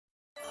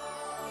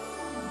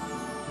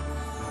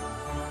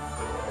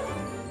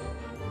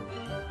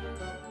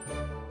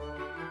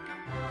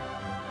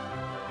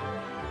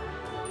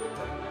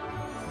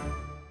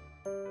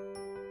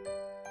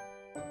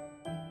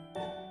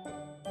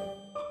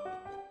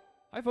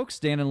Hi folks,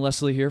 Dan and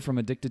Leslie here from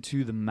Addicted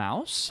to the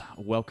Mouse.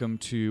 Welcome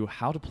to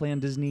How to Plan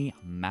Disney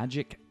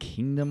Magic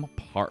Kingdom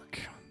Park.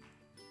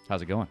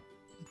 How's it going?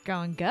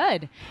 Going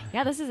good.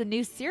 Yeah, this is a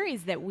new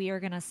series that we are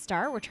going to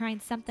start. We're trying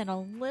something a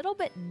little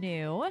bit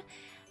new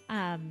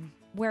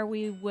where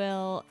we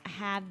will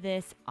have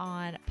this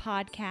on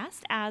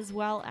podcast as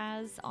well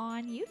as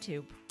on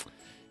YouTube.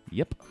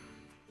 Yep.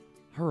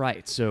 All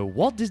right, so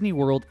Walt Disney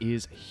World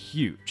is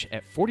huge.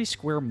 At 40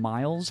 square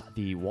miles,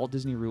 the Walt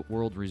Disney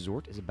World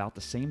Resort is about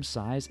the same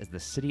size as the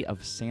city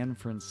of San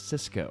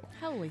Francisco.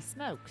 Holy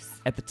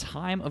smokes. At the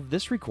time of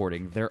this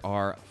recording, there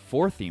are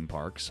 4 theme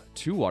parks,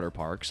 2 water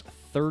parks,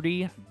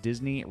 30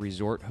 Disney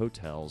resort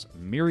hotels,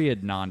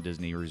 myriad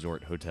non-Disney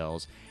resort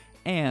hotels,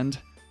 and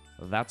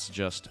that's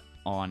just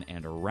on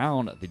and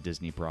around the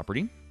Disney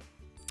property.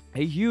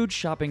 A huge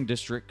shopping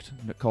district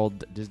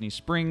called Disney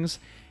Springs,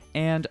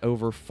 and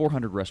over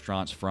 400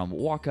 restaurants from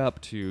walk-up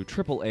to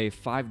AAA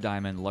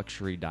 5-diamond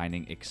luxury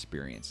dining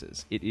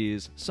experiences. It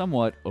is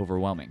somewhat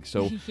overwhelming.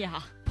 So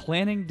yeah.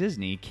 Planning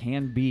Disney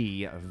can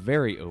be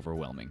very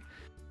overwhelming.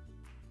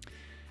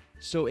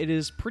 So it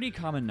is pretty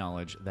common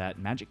knowledge that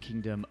Magic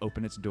Kingdom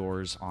opened its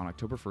doors on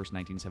October 1st,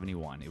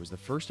 1971. It was the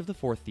first of the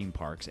 4 theme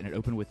parks, and it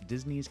opened with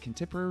Disney's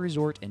Contemporary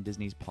Resort and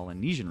Disney's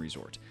Polynesian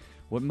Resort.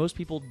 What most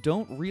people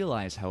don't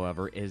realize,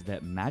 however, is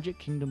that Magic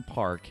Kingdom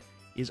Park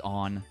is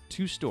on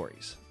 2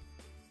 stories.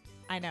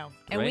 I know.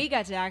 And Right? we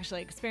got to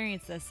actually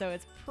experience this, so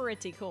it's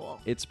pretty cool.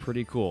 It's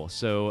pretty cool.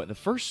 So the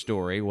first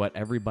story, what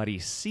everybody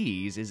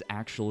sees, is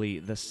actually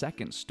the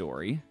second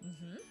story.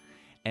 Mm-hmm.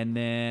 And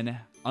then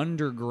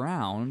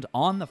underground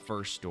on the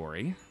first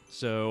story,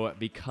 so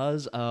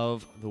because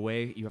of the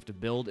way you have to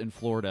build in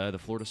Florida, the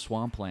Florida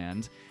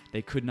swampland,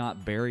 they could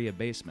not bury a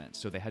basement.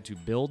 So they had to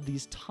build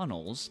these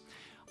tunnels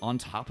on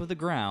top of the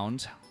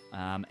ground,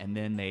 and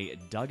then they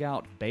dug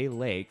out Bay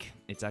Lake.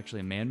 It's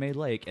actually a man-made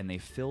lake, and they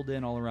filled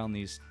in all around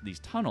these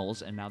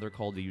tunnels, and now they're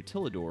called the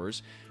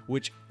utilidors,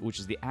 which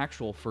is the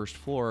actual first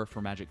floor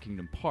for Magic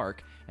Kingdom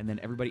Park, and then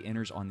everybody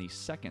enters on the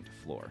second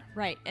floor.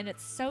 Right, and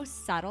it's so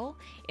subtle.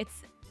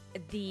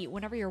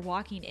 Whenever you're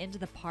walking into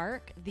the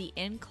park, the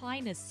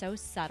incline is so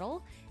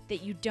subtle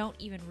that you don't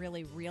even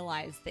really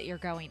realize that you're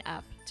going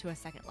up to a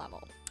second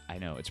level. I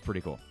know, it's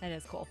pretty cool. That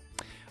is cool.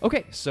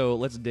 Okay, so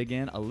let's dig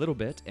in a little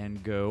bit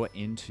and go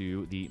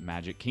into the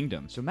Magic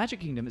Kingdom. So Magic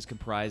Kingdom is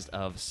comprised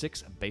of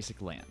 6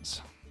 basic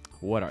lands.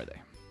 What are they?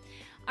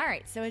 All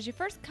right, so as you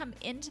first come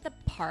into the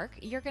park,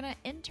 you're going to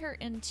enter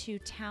into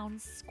Town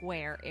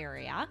Square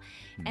area,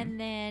 and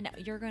then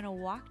you're going to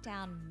walk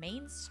down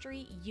Main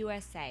Street,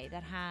 USA,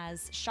 that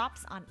has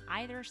shops on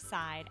either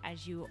side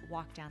as you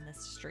walk down this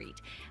street.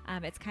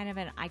 It's kind of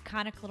an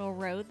iconic little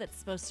road that's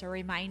supposed to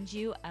remind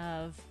you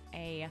of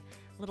a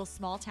little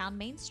small town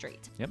Main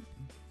Street. Yep.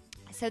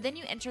 So then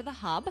you enter the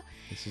hub.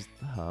 This is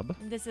the hub.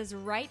 This is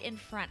right in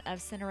front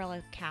of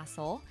Cinderella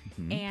Castle,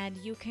 and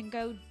you can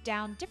go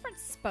down different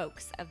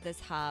spokes of this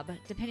hub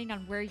depending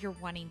on where you're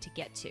wanting to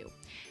get to.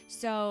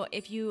 So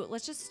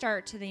let's just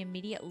start to the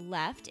immediate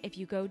left. If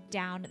you go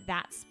down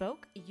that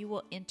spoke, you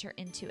will enter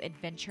into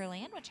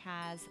Adventureland, which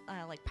has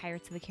like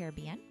Pirates of the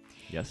Caribbean.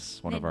 Yes,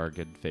 one of our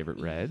good favorite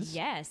rides.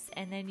 Yes,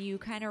 and then you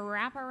kind of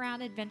wrap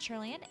around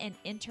Adventureland and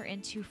enter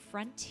into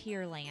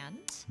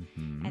Frontierland,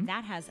 and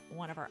that has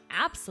one of our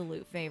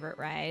absolute favorite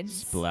rides.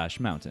 Splash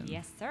Mountain.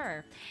 Yes,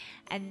 sir.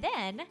 And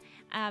then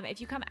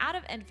if you come out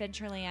of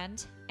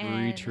Adventureland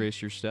and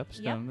retrace your steps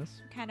down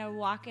this. kind of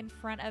walk in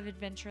front of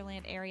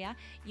Adventureland area,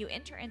 you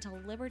enter into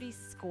Liberty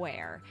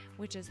Square,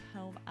 which is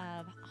home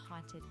of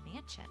Haunted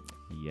Mansion.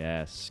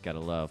 Yes, gotta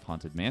love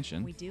Haunted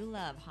Mansion. We do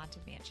love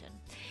Haunted Mansion.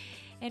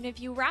 And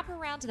if you wrap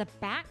around to the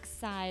back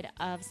side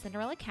of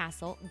Cinderella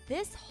Castle,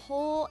 this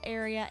whole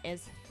area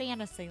is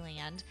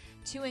Fantasyland,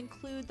 to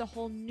include the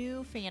whole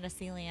new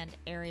Fantasyland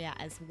area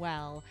as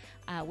well,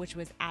 which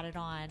was added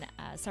on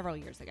several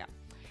years ago.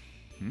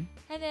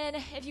 And then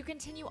if you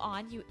continue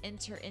on, you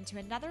enter into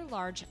another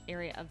large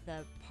area of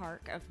the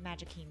park of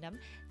Magic Kingdom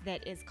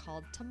that is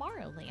called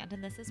Tomorrowland,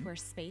 and this is where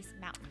Space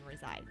Mountain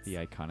resides. The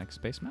iconic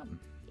Space Mountain.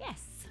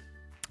 Yes.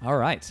 All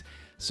right.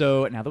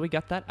 So now that we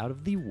got that out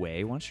of the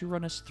way, why don't you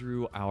run us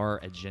through our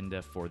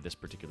agenda for this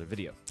particular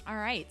video? All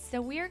right. So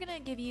we are going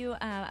to give you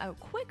a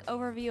quick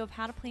overview of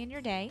how to plan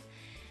your day,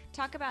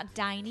 talk about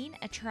dining,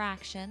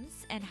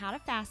 attractions, and how to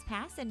fast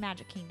pass in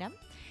Magic Kingdom,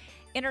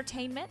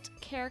 entertainment,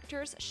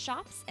 characters,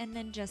 shops, and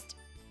then just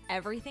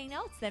everything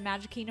else that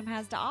Magic Kingdom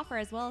has to offer,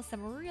 as well as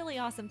some really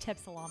awesome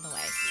tips along the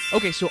way.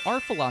 Okay, so our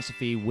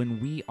philosophy when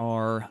we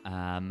are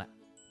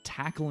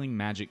tackling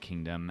Magic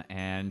Kingdom,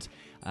 and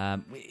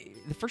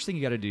the first thing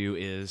you got to do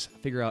is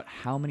figure out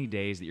how many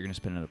days that you're going to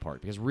spend in the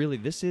park, because really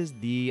this is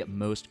the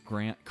most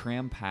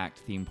cram-packed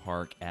theme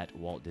park at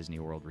Walt Disney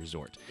World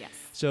Resort. Yes.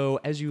 So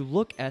as you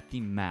look at the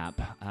map,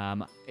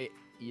 it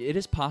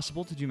is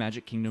possible to do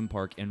Magic Kingdom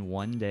Park in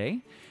one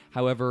day.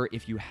 However,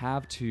 if you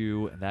have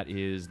to, that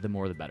is the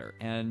more the better.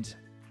 And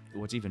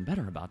what's even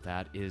better about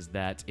that is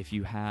that if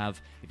you're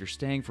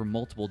staying for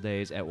multiple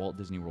days at Walt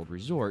Disney World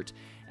Resort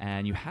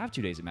and you have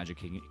 2 days at Magic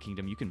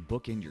Kingdom, you can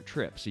book in your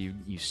trip. So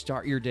you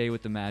start your day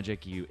with the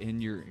Magic, you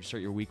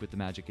start your week with the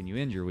Magic, and you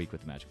end your week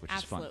with the Magic, which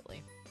is fun.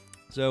 Absolutely.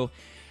 So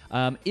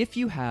if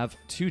you have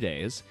 2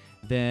 days,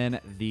 then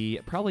the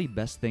probably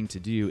best thing to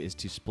do is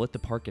to split the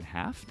park in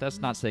half. That's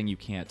not saying you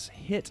can't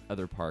hit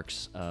other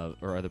parks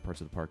or other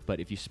parts of the park,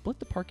 but if you split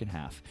the park in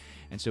half,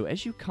 and so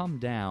as you come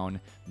down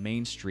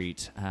Main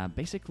Street,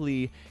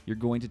 basically you're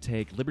going to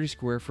take Liberty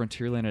Square,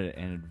 Frontierland,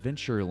 and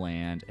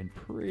Adventureland and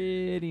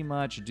pretty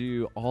much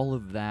do all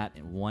of that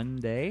in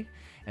one day,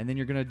 and then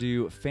you're going to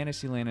do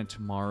Fantasyland and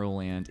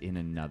Tomorrowland in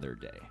another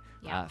day.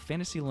 Yeah.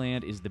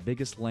 Fantasyland is the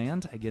biggest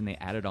land. Again, they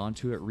added on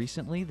to it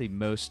recently. The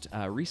most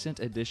recent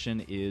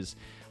addition is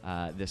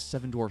the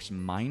Seven Dwarfs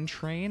Mine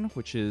Train,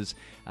 which is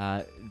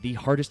the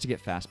hardest to get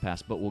Fast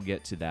Pass, but we'll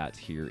get to that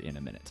here in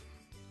a minute.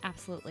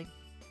 Absolutely.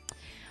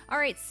 All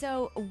right,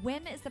 so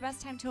when is the best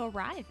time to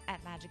arrive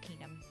at Magic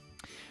Kingdom?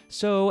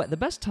 So the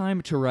best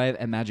time to arrive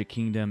at Magic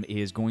Kingdom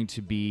is going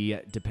to be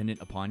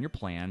dependent upon your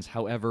plans.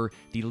 However,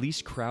 the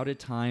least crowded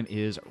time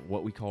is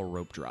what we call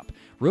rope drop.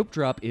 Rope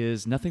drop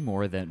is nothing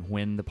more than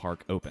when the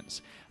park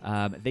opens.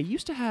 They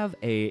used to have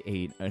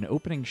an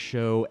opening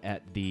show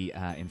at the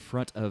in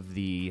front of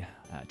the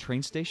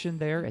train station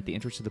there at the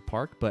entrance to the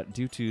park, but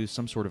due to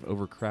some sort of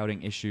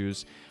overcrowding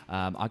issues,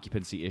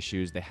 occupancy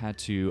issues, they had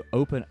to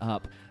open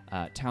up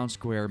Town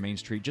Square, Main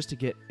Street, just to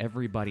get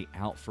everybody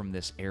out from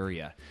this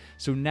area.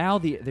 So now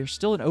there's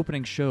still an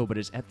opening show, but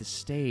it's at the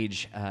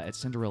stage at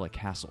Cinderella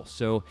Castle.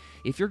 So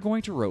if you're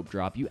going to rope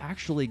drop, you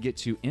actually get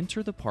to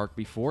enter the park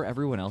before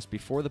everyone else,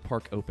 before the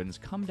park opens,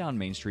 come down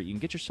Main Street. You can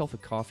get yourself a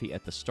coffee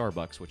at the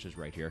Starbucks, which is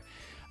right here.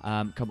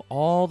 Come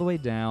all the way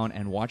down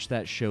and watch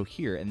that show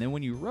here. And then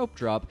when you rope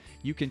drop,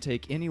 you can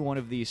take any one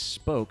of these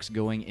spokes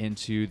going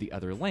into the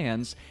other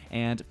lands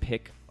and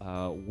pick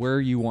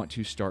where you want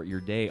to start your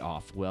day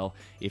off. Well,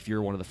 if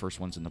you're one of the first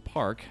ones in the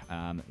park,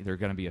 there are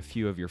going to be a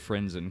few of your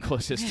friends and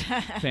closest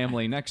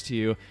family next to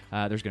you.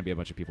 There's going to be a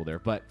bunch of people there.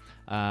 But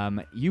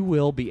you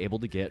will be able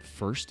to get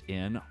first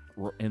in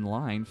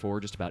line for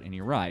just about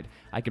any ride.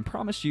 I can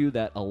promise you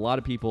that a lot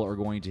of people are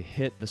going to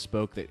hit the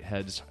spoke that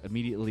heads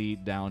immediately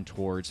down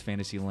towards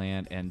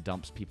Fantasyland and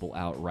dumps people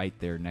out right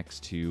there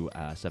next to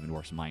Seven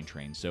Dwarfs Mine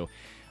Train. So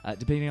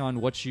depending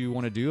on what you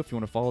want to do, if you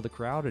want to follow the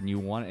crowd and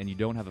you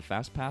don't have a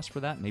fast pass for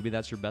that, maybe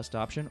that's your best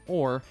option.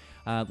 Or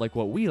like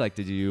what we like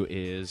to do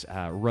is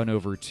run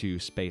over to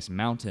Space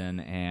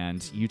Mountain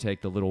and you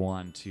take the little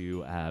one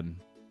to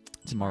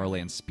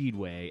Tomorrowland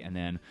Speedway, and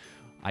then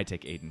I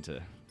take Aiden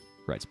to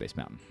ride Space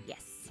Mountain.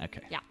 Yes.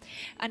 Okay. Yeah.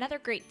 Another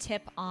great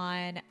tip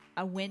on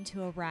when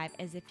to arrive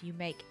is if you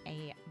make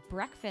a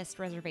breakfast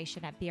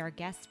reservation at Be Our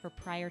Guest for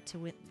prior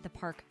to the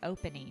park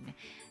opening,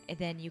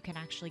 then you can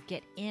actually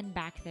get in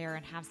back there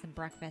and have some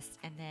breakfast,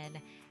 and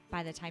then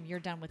by the time you're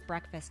done with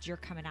breakfast, you're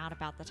coming out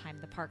about the time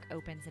the park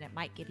opens, and it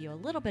might give you a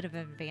little bit of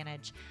an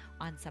advantage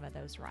on some of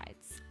those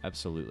rides.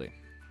 Absolutely.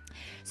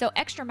 So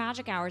extra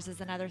magic hours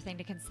is another thing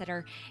to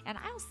consider, and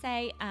I'll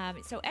say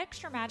so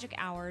extra magic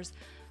hours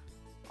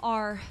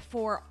are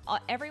for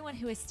everyone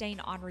who is staying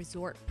on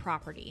resort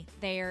property.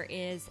 There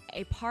is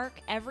a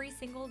park every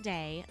single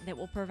day that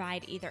will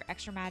provide either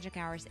extra magic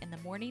hours in the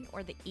morning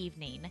or the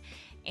evening,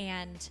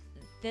 and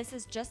this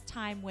is just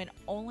time when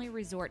only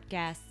resort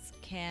guests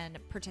can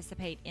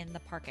participate in the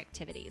park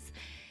activities.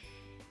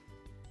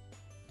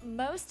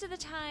 Most of the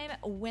time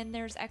when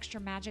there's extra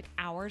magic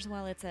hours,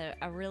 while it's a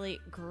really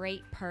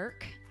great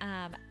perk,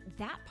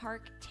 that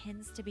park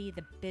tends to be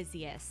the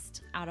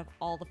busiest out of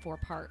all the 4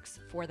 parks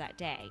for that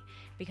day,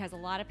 because a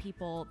lot of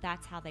people,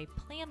 that's how they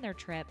plan their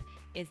trip,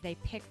 is they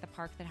pick the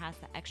park that has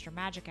the extra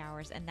magic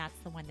hours, and that's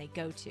the one they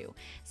go to.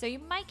 So you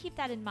might keep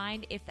that in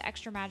mind. If the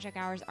extra magic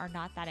hours are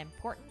not that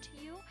important to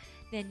you,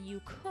 then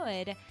you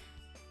could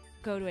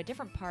go to a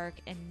different park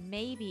and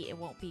maybe it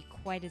won't be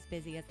quite as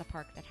busy as the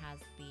park that has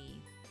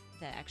the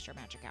extra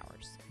magic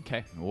hours.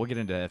 Okay, we'll get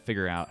into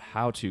figure out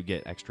how to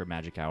get extra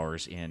magic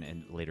hours in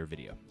a later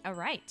video. All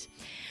right.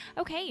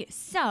 Okay,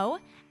 so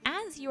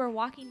as you are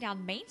walking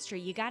down Main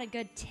Street, you got a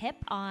good tip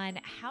on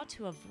how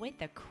to avoid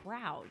the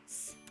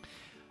crowds.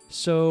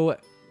 So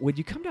when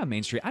you come down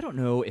Main Street, I don't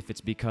know if it's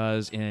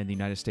because in the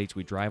United States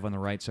we drive on the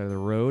right side of the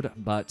road,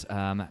 but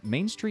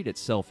Main Street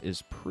itself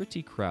is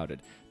pretty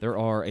crowded. There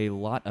are a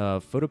lot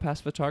of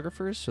PhotoPass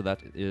photographers, so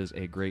that is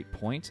a great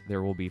point.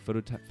 There will be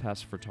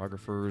PhotoPass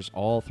photographers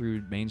all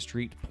through Main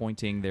Street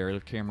pointing their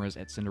cameras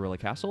at Cinderella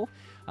Castle.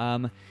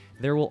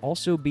 There will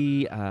also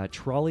be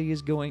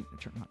trolleys going...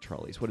 Not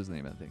trolleys. What is the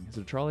name of the thing? Is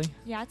it a trolley?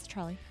 Yeah, it's a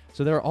trolley.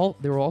 So there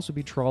will also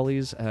be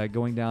trolleys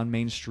going down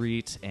Main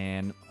Street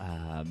and...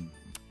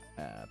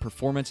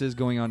 performances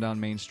going on down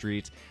Main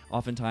Street.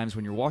 Oftentimes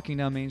when you're walking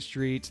down Main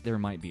Street, there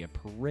might be a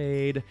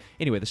parade.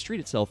 Anyway, the street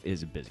itself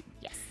is busy.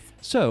 Yes.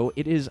 So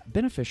it is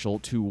beneficial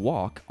to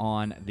walk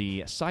on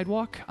the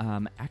sidewalk.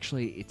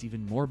 Actually, it's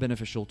even more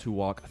beneficial to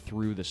walk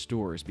through the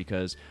stores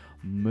because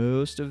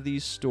most of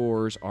these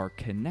stores are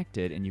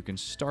connected and you can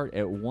start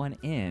at one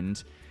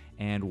end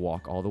and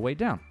walk all the way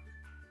down.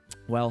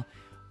 Well,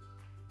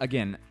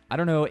 again, I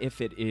don't know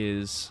if it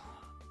is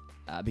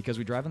because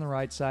we drive on the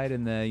right side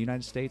in the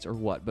United States or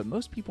what, but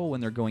most people, when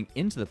they're going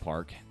into the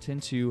park,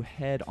 tend to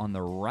head on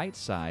the right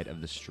side of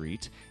the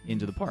street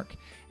into the park.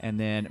 And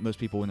then most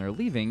people, when they're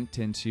leaving,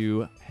 tend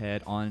to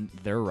head on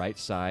their right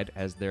side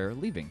as they're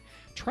leaving.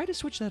 Try to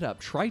switch that up.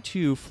 Try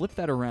to flip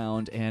that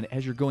around, and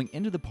as you're going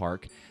into the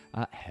park,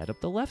 head up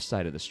the left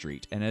side of the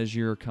street. And as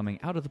you're coming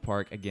out of the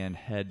park, again,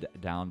 head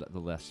down the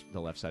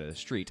left side of the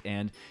street.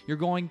 And you're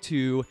going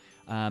to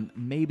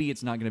maybe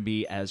it's not going to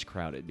be as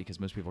crowded because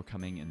most people are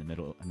coming in the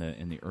middle,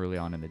 in the early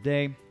on in the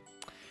day.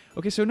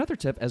 Okay, so another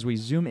tip as we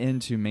zoom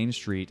into Main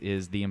Street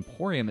is the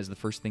Emporium is the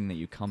first thing that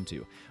you come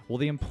to. Well,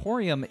 the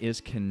Emporium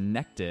is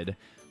connected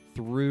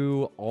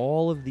through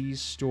all of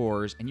these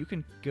stores, and you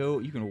can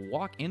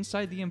walk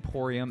inside the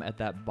Emporium at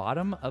that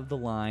bottom of the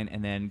line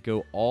and then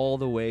go all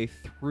the way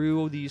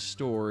through these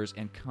stores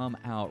and come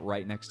out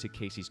right next to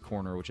Casey's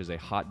Corner, which is a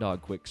hot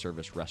dog quick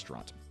service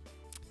restaurant.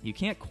 You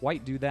can't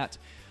quite do that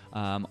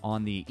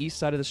on the east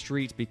side of the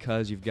street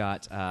because you've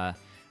got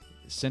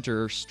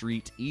Center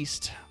Street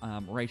East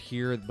right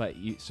here, but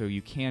so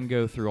you can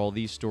go through all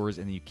these stores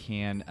and you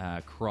can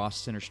cross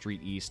Center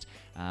Street East,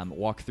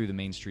 walk through the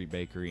Main Street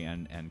Bakery,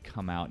 and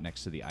come out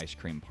next to the ice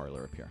cream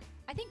parlor up here.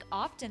 I think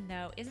often,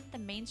 though, isn't the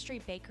Main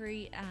Street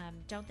Bakery,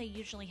 don't they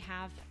usually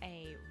have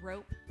a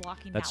rope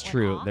blocking that one off? That's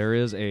true. There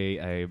is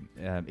it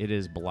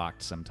is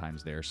blocked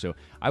sometimes there. So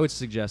I would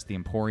suggest the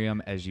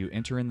Emporium as you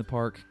enter in the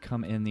park,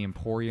 come in the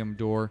Emporium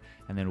door,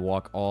 and then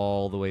walk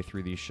all the way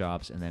through these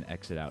shops and then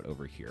exit out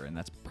over here. And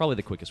that's probably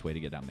the quickest way to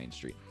get down Main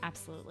Street.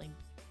 Absolutely.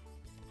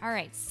 All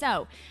right,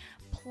 so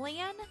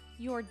plan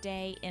your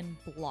day in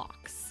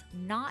blocks,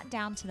 not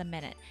down to the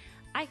minute.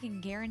 I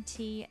can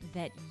guarantee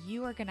that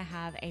you are going to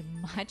have a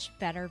much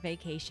better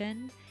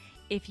vacation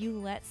if you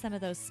let some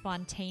of those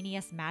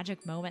spontaneous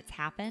magic moments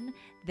happen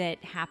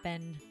that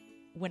happen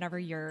whenever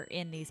you're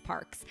in these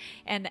parks,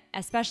 and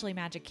especially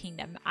Magic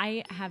Kingdom.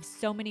 I have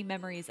so many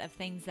memories of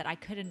things that I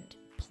couldn't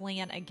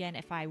plan again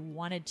if I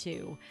wanted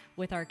to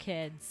with our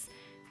kids,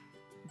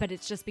 but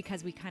it's just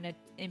because we kind of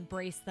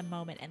embraced the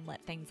moment and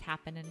let things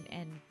happen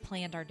and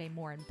planned our day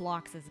more in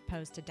blocks as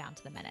opposed to down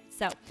to the minute.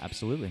 So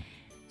absolutely.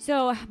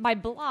 So by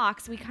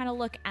blocks, we kind of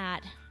look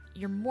at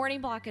your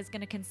morning block is going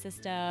to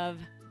consist of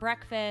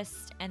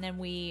breakfast, and then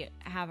we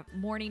have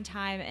morning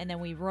time, and then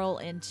we roll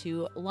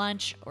into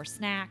lunch or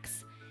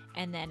snacks,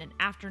 and then an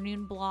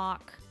afternoon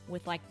block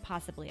with like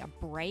possibly a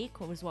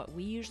break, was what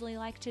we usually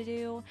like to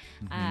do.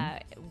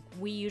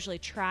 We usually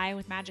try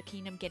with Magic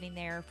Kingdom getting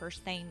there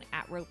first thing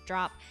at rope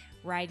drop,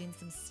 riding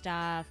some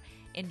stuff,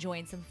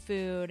 enjoying some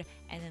food,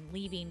 and then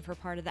leaving for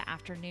part of the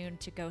afternoon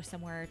to go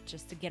somewhere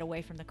just to get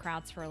away from the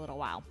crowds for a little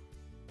while.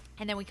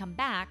 And then we come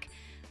back,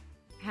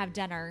 have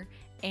dinner,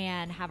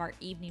 and have our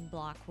evening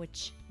block,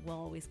 which will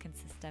always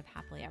consist of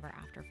Happily Ever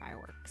After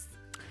fireworks.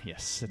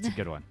 Yes, it's a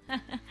good one.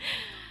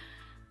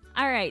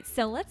 All right,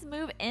 so let's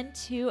move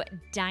into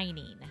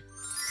dining.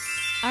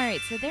 All right,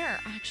 so there are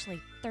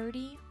actually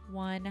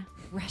 31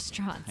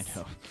 restaurants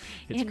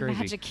in crazy.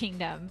 Magic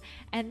Kingdom.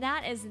 And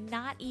that is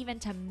not even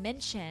to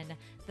mention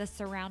the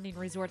surrounding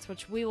resorts,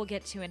 which we will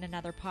get to in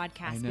another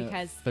podcast.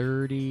 Because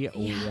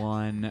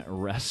 31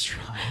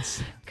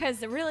 restaurants.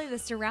 Because really the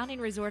surrounding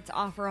resorts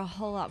offer a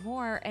whole lot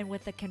more. And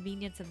with the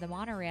convenience of the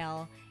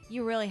monorail,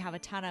 you really have a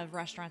ton of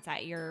restaurants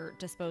at your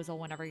disposal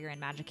whenever you're in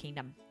Magic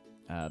Kingdom.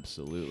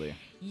 Absolutely.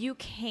 You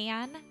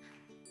can,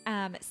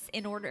 in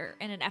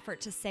an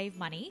effort to save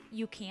money,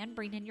 you can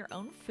bring in your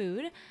own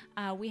food.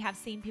 We have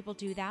seen people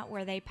do that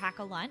where they pack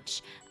a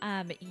lunch.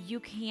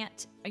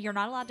 You're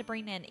not allowed to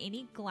bring in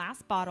any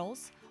glass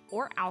bottles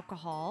or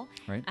alcohol,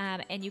 right?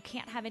 And you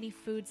can't have any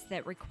foods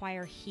that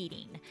require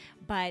heating,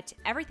 but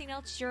everything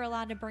else you're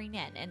allowed to bring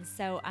in. And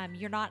so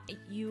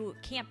you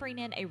can't bring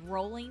in a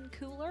rolling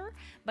cooler,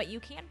 but you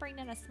can bring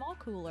in a small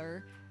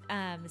cooler,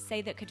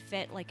 say that could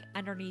fit like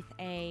underneath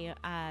a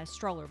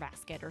stroller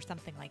basket or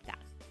something like that.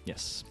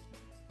 Yes.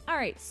 All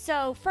right.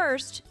 So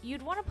first,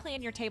 you'd want to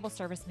plan your table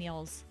service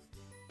meals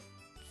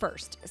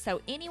first.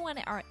 So anyone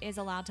is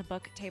allowed to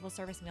book table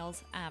service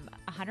meals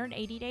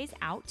 180 days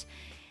out.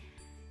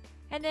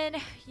 And then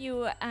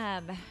you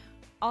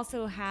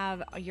also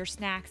have your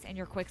snacks and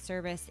your quick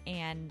service,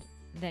 and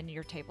then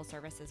your table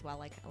service as well,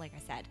 like I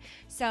said.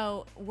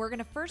 So we're going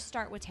to first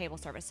start with table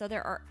service. So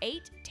there are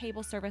 8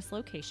 table service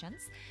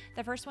locations.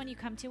 The first one you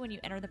come to when you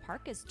enter the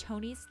park is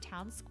Tony's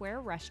Town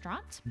Square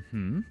Restaurant.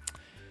 Mm-hmm.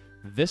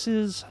 This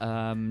is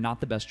not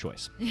the best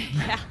choice.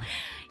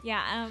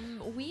 Yeah.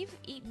 We've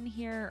eaten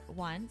here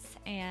once,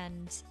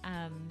 and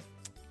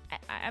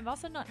I've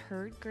also not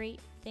heard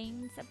great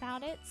things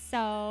about it.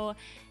 So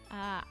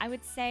I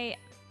would say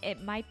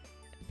it might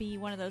be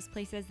one of those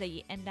places that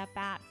you end up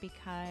at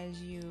because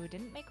you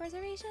didn't make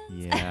reservations.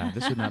 Yeah,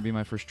 this would not be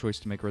my first choice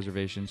to make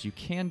reservations. You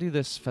can do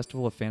this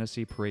Festival of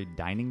Fantasy Parade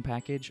dining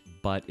package,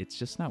 but it's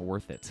just not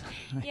worth it.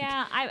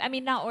 Yeah, I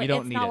mean,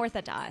 it's not worth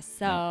it to us.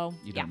 So no,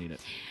 you don't need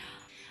it.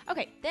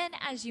 Okay, then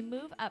as you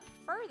move up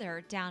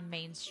further down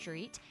Main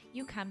Street,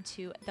 you come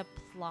to the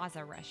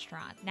Plaza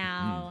Restaurant.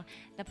 Now,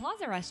 the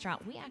Plaza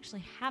Restaurant we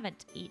actually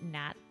haven't eaten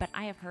at, but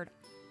I have heard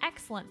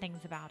excellent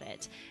things about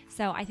it.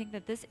 So I think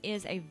that this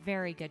is a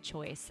very good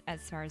choice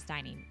as far as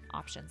dining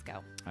options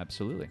go.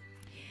 Absolutely.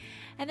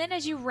 And then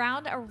as you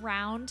round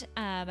around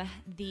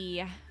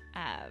the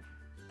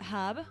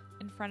hub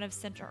in front of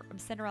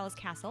Cinderella's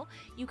castle,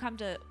 you come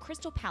to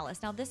Crystal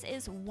Palace. Now, this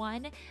is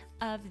one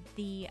of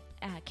the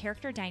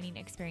character dining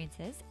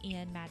experiences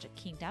in Magic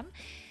Kingdom.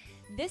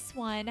 This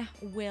one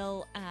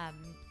will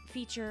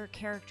feature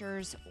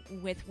characters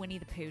with Winnie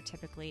the Pooh,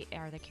 typically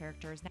are the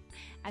characters. Now,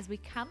 as we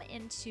come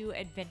into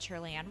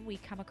Adventureland, we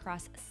come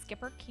across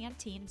Skipper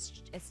Canteen.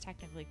 It's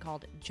technically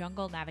called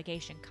Jungle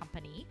Navigation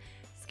Company,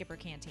 Skipper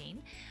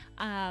Canteen.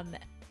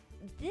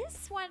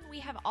 This one we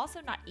have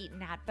also not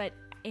eaten at, but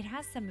it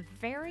has some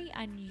very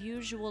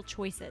unusual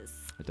choices.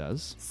 It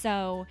does.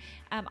 So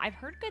I've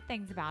heard good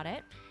things about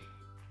it.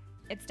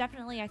 It's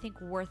definitely, I think,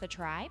 worth a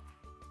try.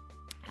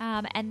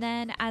 And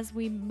then as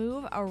we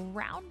move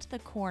around the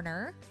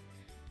corner,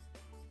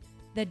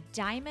 the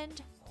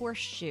Diamond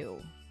Horseshoe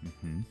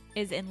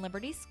is in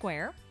Liberty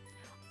Square.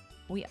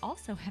 We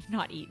also have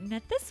not eaten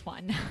at this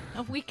one.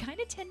 We kind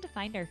of tend to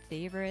find our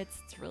favorites.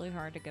 It's really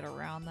hard to get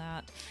around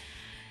that.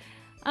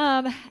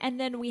 And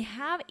then we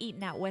have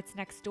eaten at what's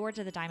next door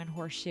to the Diamond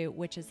Horseshoe,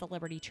 which is the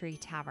Liberty Tree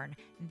Tavern.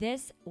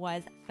 This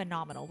was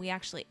phenomenal. We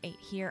actually ate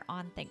here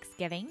on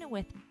Thanksgiving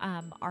with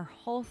our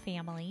whole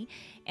family,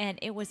 and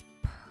it was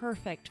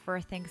perfect for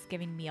a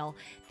Thanksgiving meal.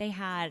 They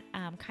had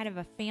kind of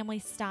a family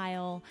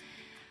style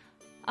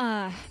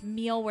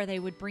meal where they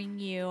would bring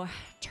you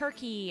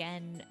turkey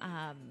and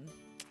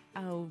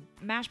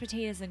mashed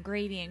potatoes and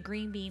gravy and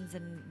green beans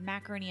and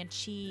macaroni and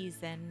cheese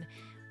and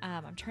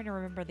I'm trying to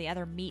remember the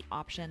other meat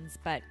options,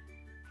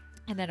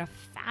 and then a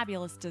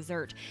fabulous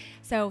dessert.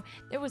 So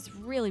it was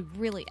really,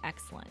 really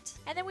excellent.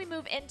 And then we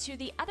move into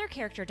the other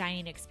character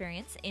dining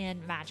experience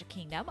in Magic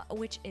Kingdom,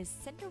 which is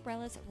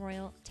Cinderella's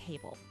Royal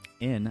Table.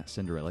 In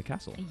Cinderella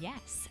Castle.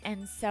 Yes.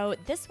 And so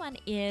this one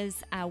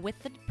is with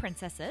the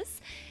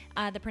princesses.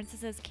 The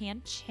princesses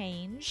can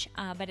change,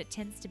 but it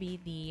tends to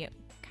be the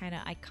kind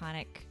of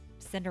iconic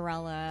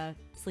Cinderella,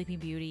 Sleeping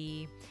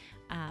Beauty,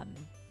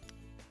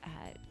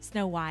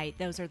 Snow White.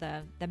 Those are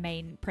the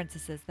main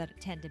princesses that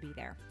tend to be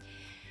there.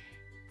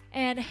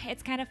 And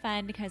it's kind of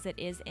fun because it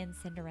is in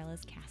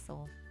Cinderella's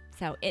castle.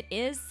 So it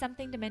is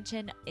something to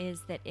mention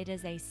is that it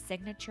is a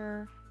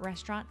signature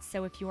restaurant.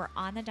 So if you are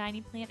on the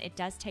dining plan, it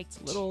does take it's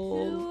a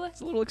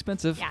little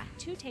expensive. Yeah,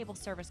 2 table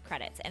service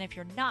credits. And if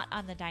you're not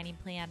on the dining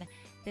plan,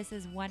 this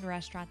is one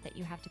restaurant that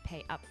you have to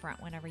pay up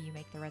front whenever you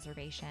make the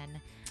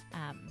reservation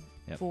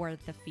for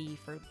the fee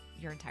for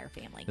your entire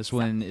family. This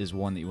one is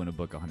one that you want to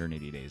book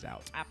 180 days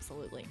out.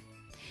 Absolutely.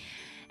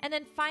 And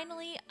then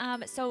finally,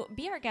 so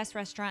Be Our Guest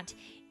restaurant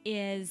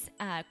is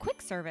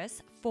quick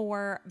service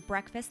for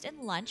breakfast and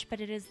lunch, but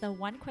it is the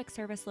one quick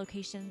service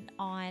location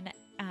on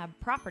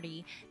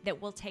property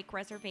that will take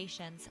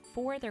reservations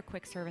for their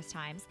quick service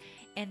times.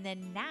 And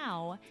then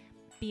now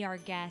Be Our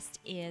Guest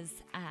is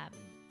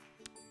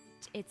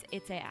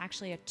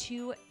actually a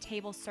 2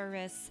 table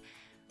service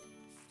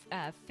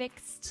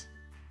fixed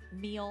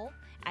meal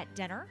at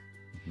dinner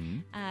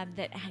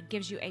that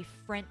gives you a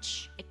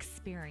French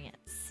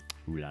experience.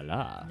 Ooh la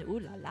la. Ooh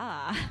la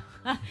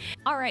la.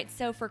 All right,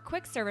 so for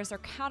quick service or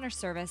counter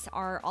service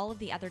are all of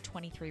the other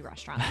 23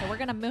 restaurants. So we're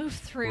going to move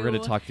through. We're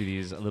going to talk through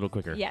these a little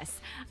quicker.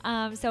 Yes.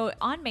 So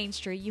on Main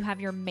Street, you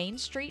have your Main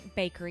Street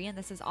Bakery, and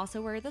this is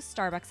also where the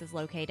Starbucks is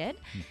located.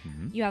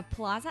 You have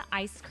Plaza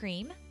Ice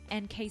Cream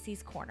and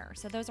Casey's Corner.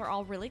 So those are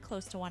all really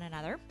close to one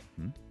another.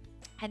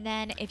 And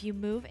then if you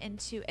move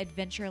into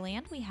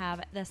Adventureland, we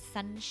have the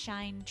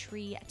Sunshine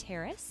Tree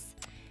Terrace.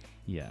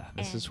 Yeah,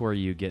 this is where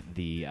you get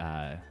the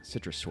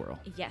citrus swirl.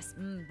 Yes.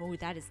 Oh,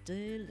 that is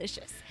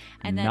delicious.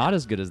 And then, not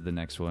as good as the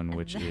next one,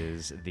 which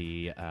is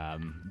the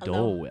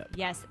Dole Whip.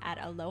 Yes,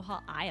 at Aloha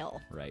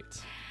Isle. Right.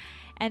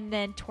 And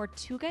then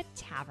Tortuga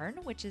Tavern,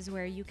 which is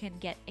where you can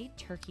get a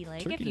turkey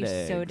leg if you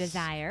legs. so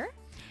desire.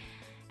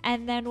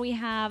 And then we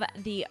have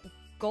the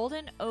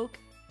Golden Oak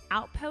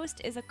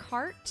Outpost is a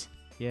cart.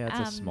 Yeah,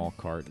 it's a small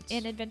cart.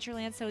 In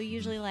Adventureland, so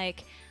usually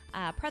like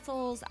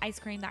pretzels, ice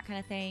cream, that kind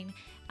of thing.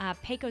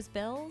 Pecos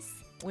Bills,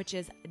 which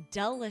is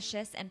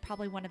delicious and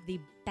probably one of the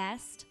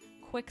best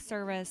quick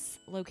service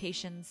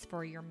locations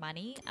for your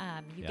money.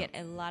 You get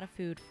a lot of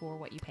food for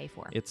what you pay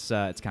for. It's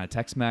kind of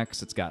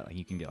Tex-Mex. It's got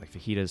you can get like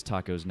fajitas,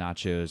 tacos,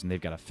 nachos, and they've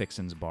got a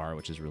Fixins bar,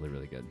 which is really,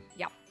 really good.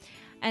 Yep.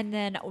 And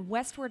then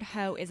Westward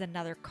Ho is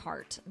another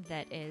cart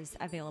that is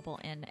available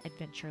in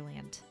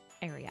Adventureland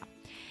area.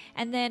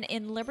 And then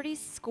in Liberty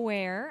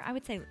Square, I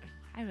would say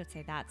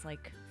that's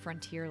like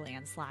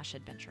Frontierland /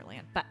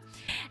 Adventureland.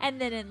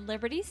 And then in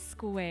Liberty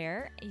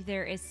Square,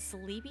 there is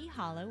Sleepy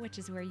Hollow, which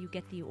is where you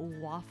get the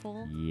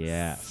waffle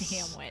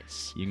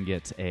sandwich. You can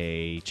get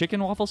a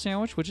chicken waffle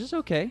sandwich, which is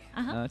okay.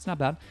 It's not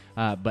bad.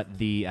 But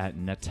the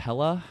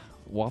Nutella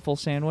waffle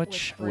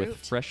sandwich with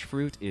fresh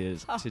fruit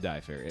is to die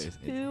for.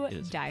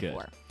 To die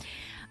for.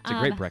 It's a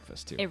great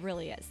breakfast, too. It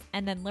really is.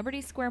 And then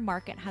Liberty Square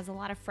Market has a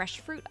lot of fresh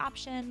fruit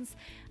options.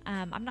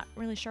 I'm not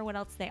really sure what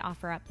else they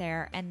offer up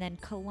there. And then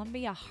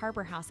Columbia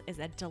Harbor House is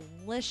a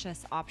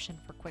delicious option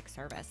for quick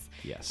service.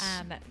 Yes.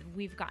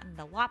 We've gotten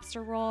the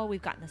lobster roll.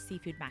 We've gotten the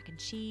seafood mac and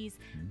cheese.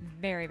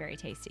 Very, very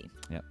tasty.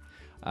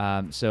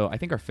 Yep. So I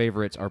think our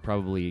favorites are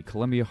probably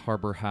Columbia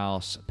Harbor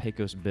House,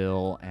 Pecos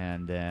Bill,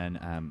 and then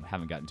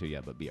haven't gotten to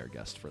yet, but Be Our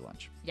Guest for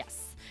lunch.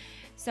 Yes.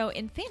 So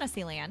in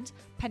Fantasyland,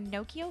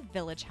 Pinocchio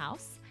Village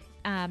House.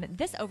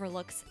 This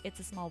overlooks It's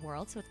a Small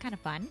World, so it's kind of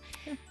fun.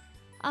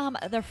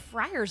 The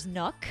Friar's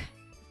Nook.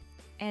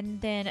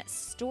 And then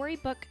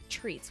Storybook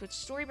Treats, which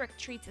Storybook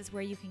Treats is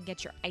where you can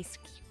get your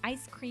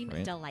ice cream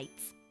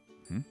delights.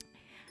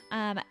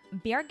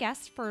 Be Our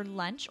Guest for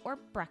lunch or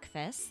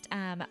breakfast.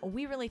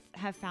 We really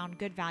have found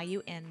good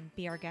value in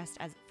Be Our Guest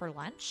for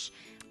lunch.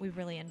 We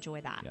really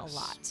enjoy that a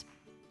lot.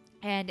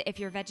 And if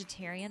you're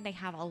vegetarian, they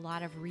have a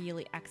lot of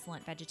really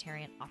excellent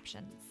vegetarian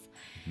options.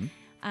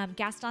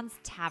 Gaston's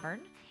Tavern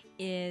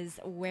is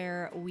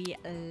where we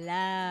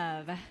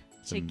love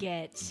to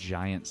get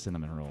giant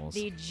cinnamon rolls.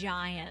 The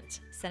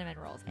giant cinnamon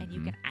rolls. And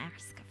you can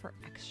ask for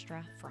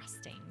extra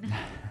frosting.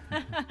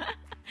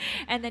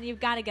 And then you've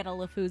got to get a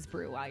LeFou's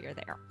brew while you're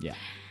there. Yeah.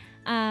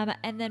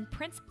 And then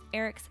Prince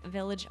Eric's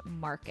Village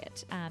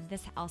Market.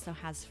 This also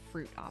has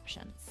fruit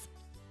options.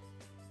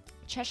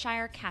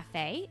 Cheshire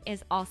Cafe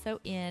is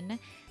also in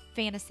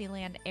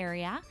Fantasyland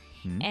area.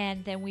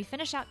 And then we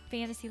finish out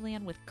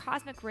Fantasyland with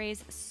Cosmic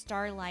Rays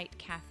Starlight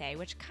Cafe,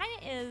 which kind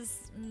of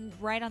is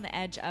right on the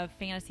edge of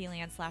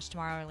Fantasyland /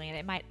 Tomorrowland.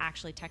 It might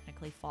actually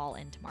technically fall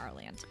in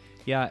Tomorrowland.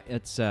 Yeah,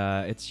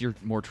 it's your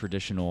more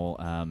traditional,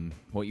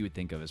 what you would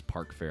think of as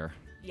park fare.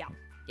 Yeah.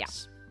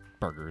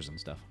 Burgers and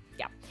stuff.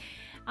 Yeah.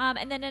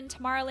 And then in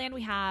Tomorrowland,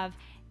 we have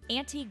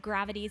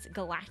Anti-Gravity's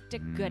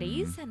Galactic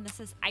Goodies, and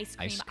this is ice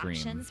cream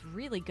options.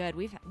 Really good.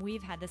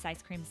 We've had this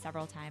ice cream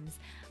several times.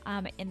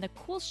 In the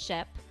Cool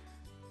Ship,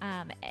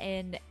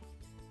 and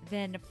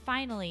then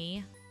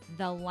finally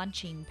the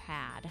Lunching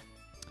Pad.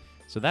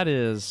 So that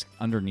is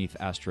underneath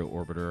Astro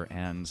Orbiter,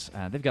 and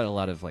they've got a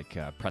lot of like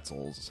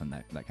pretzels and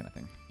that kind of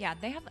thing. Yeah,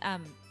 they have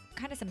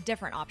kind of some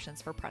different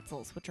options for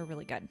pretzels, which are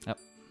really good. Yep.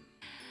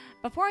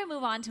 Before we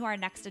move on to our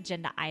next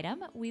agenda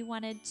item, we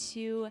wanted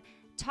to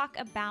talk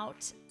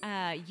about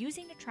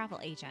using a travel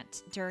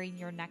agent during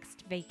your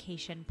next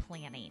vacation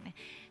planning.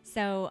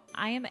 So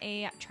I am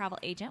a travel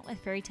agent with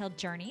Fairy Tale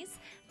Journeys.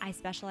 I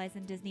specialize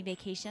in Disney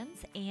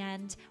vacations,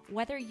 and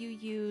whether you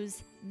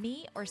use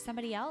me or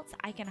somebody else,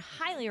 I can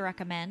highly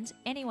recommend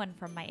anyone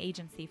from my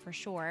agency for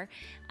sure.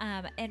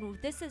 And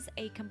this is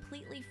a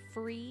completely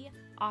free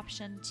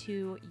option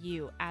to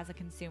you as a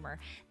consumer.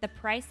 The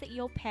price that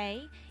you'll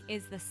pay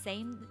is the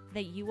same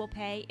that you will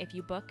pay if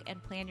you book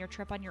and plan your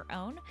trip on your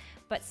own,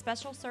 but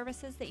special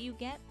services that you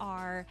get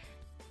are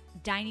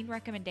dining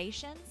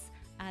recommendations.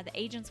 The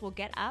agents will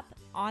get up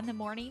on the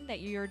morning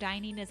that your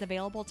dining is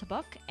available to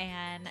book,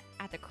 and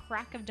at the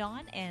crack of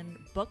dawn and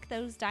book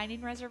those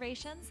dining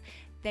reservations.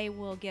 They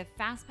will give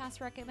fast pass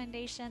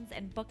recommendations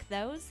and book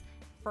those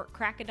for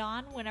crack of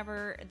dawn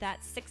whenever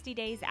that 60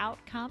 days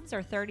out comes,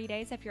 or 30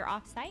 days if you're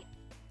off site.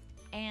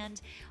 And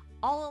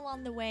all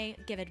along the way,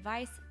 give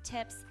advice,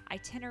 tips,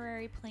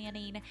 itinerary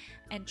planning,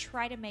 and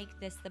try to make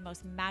this the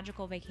most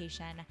magical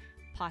vacation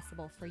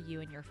possible for you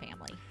and your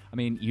family. I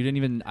mean, you didn't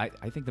even, I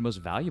think the most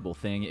valuable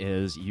thing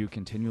is you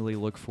continually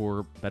look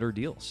for better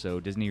deals. So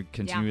Disney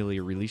continually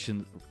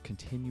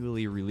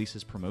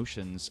releases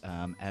promotions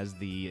as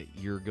the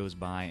year goes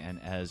by,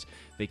 and as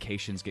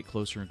vacations get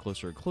closer and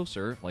closer and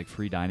closer. Like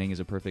free dining is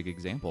a perfect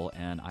example,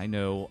 and I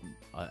know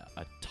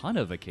a ton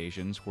of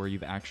occasions where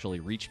you've actually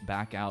reached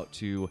back out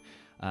to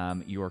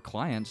your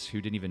clients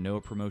who didn't even know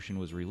a promotion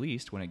was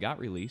released when it got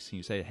released, and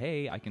you say,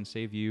 hey, I can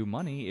save you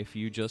money if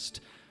you just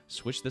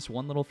switch this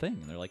one little thing.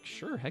 And they're like,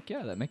 sure, heck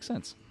yeah, that makes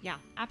sense. Yeah,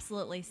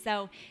 absolutely.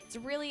 So it's a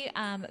really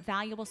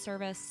valuable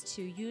service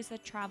to use a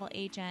travel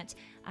agent.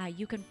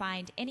 You can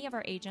find any of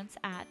our agents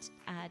at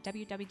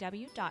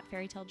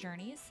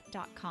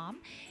www.fairytalejourneys.com,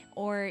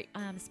 or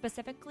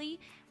specifically,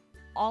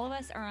 all of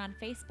us are on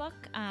Facebook.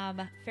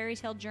 Fairy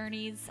Tale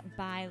Journeys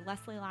by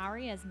Leslie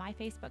Lowry is my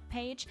Facebook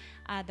page.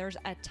 There's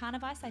a ton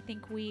of us. I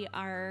think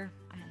we're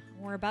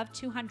above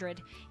 200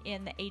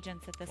 in the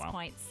agents at this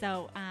point.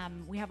 So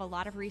we have a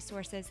lot of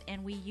resources,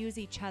 and we use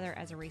each other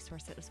as a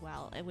resource as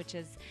well, which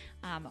is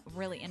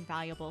really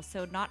invaluable.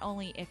 So not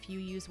only if you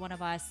use one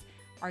of us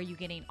are you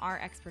getting our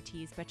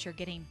expertise, but you're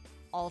getting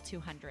all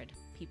 200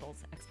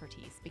 people's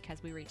expertise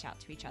because we reach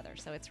out to each other.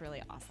 So it's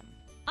really awesome.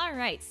 All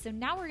right, so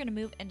now we're going to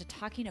move into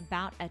talking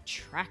about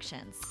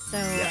attractions. So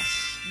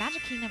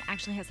Magic Kingdom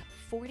actually has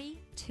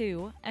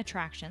 42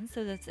 attractions.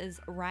 So this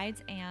is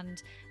rides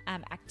and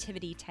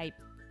activity type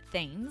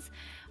things.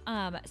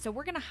 So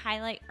we're going to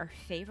highlight our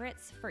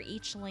favorites for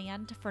each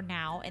land for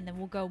now, and then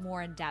we'll go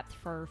more in depth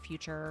for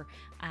future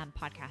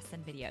podcasts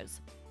and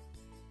videos.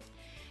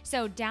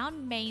 So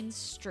down Main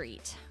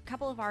Street, a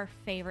couple of our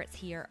favorites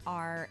here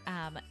are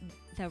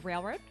the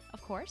railroad,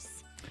 of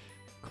course.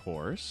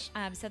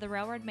 So the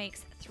railroad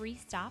makes 3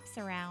 stops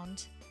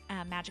around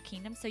Magic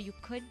Kingdom. So you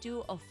could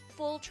do a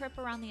full trip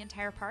around the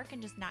entire park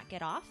and just not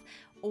get off,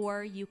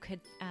 or you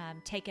could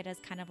take it as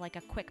kind of like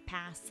a quick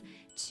pass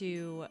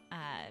to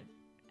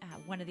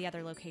one of the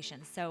other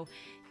locations. So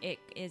it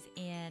is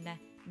in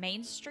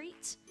Main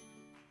Street,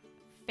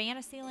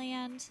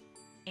 Fantasyland,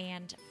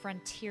 and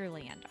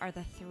Frontierland are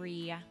the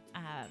three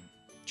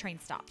train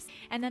stops.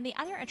 And then the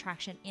other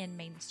attraction in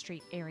Main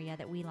Street area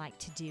that we like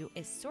to do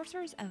is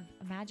Sorcerers of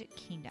Magic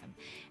Kingdom.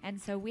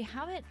 And so we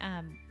haven't,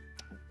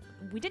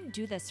 we didn't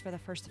do this for the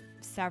first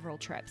several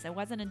trips. It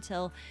wasn't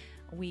until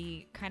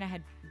we kind of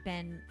had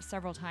been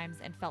several times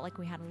and felt like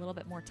we had a little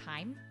bit more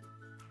time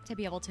to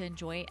be able to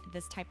enjoy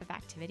this type of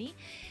activity.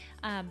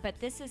 But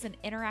this is an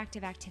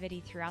interactive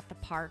activity throughout the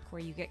park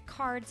where you get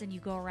cards and you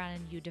go around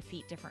and you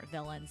defeat different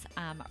villains.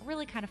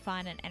 Really kind of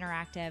fun and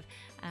interactive.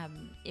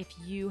 If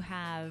you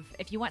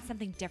want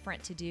something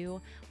different to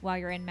do while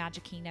you're in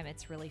Magic Kingdom,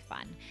 it's really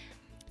fun.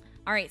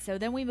 All right, so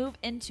then we move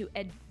into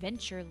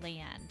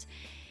Adventureland.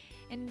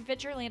 In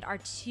Adventureland, our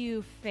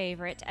two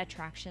favorite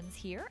attractions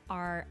here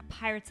are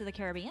Pirates of the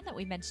Caribbean that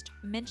we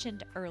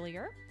mentioned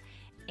earlier,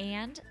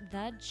 and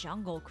the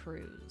Jungle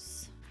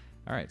Cruise.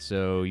 All right,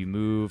 so you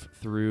move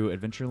through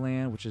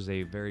Adventureland, which is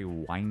a very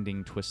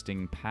winding,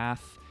 twisting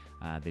path.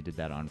 They did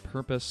that on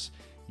purpose.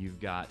 You've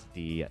got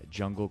the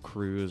Jungle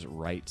Cruise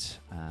right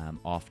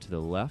off to the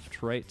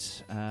left,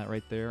 right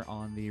there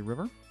on the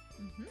river.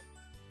 Mm-hmm.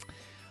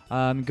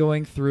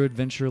 Going through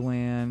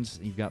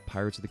Adventureland, you've got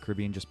Pirates of the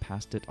Caribbean just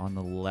past it on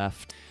the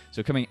left.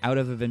 So coming out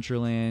of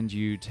Adventureland,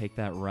 you take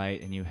that right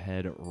and you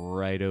head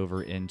right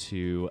over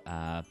into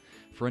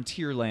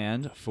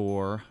Frontierland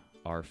for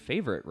our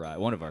favorite ride,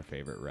 one of our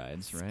favorite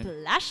rides, right?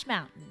 Splash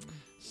Mountain.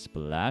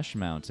 Splash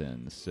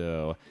Mountain.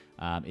 So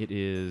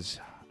it's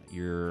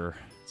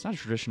not a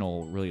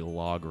traditional really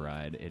log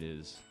ride. It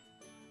is,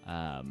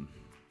 how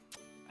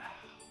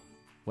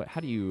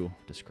do you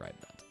describe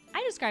that?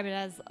 I describe it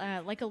as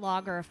like a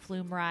log or a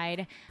flume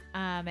ride.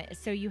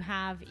 So you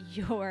have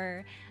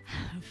your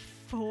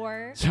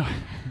four. So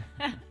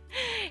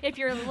if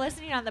you're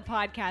listening on the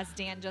podcast,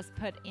 Dan just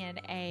put in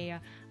a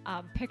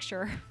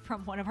picture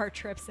from one of our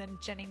trips, and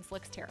Jennings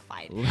looks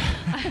terrified.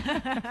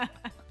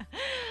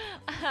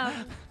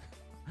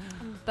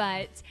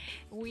 But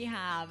we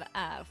have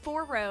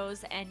 4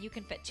 rows, and you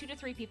can fit 2 to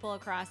 3 people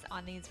across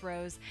on these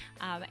rows.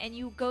 And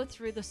you go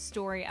through the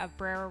story of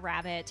Brer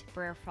Rabbit,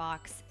 Brer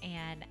Fox,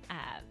 and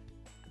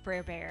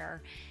Brer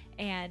Bear.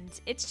 And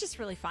it's just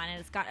really fun, and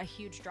it's got a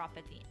huge drop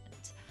at the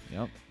end.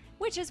 Yep.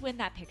 Which is when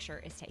that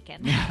picture is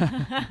taken.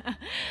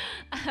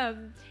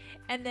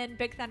 And then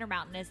Big Thunder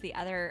Mountain is the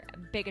other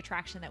big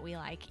attraction that we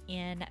like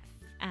in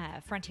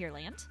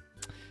Frontierland.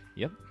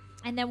 Yep.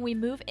 And then we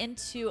move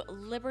into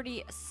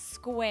Liberty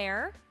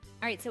Square.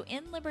 All right, so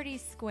in Liberty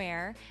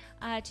Square,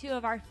 2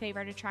 of our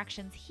favorite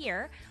attractions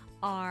here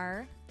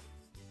are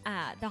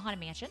the Haunted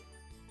Mansion.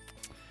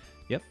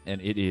 Yep,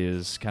 and it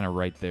is kind of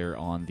right there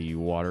on the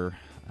water.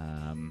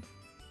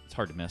 It's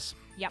hard to miss.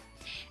 Yep.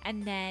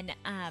 And then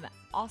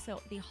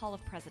also the Hall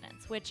of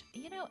Presidents, which,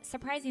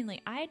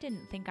 surprisingly, I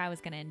didn't think I was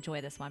going to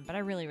enjoy this one, but I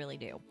really, really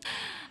do.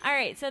 All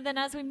right. So then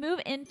as we move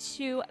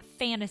into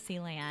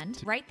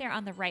Fantasyland, right there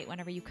on the right,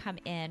 whenever you come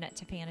in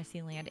to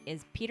Fantasyland,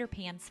 is Peter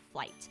Pan's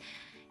Flight.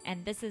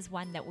 And this is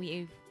one that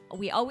we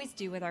always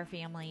do with our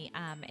family.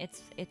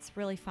 It's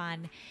really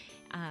fun.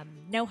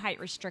 No height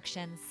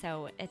restrictions.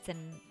 So it's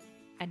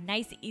a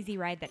nice, easy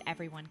ride that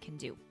everyone can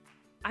do.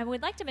 I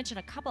would like to mention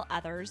a couple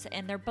others,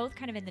 and they're both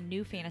kind of in the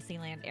new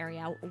Fantasyland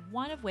area,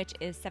 one of which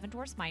is Seven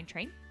Dwarfs Mine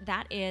Train.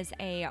 That is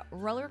a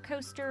roller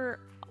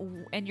coaster,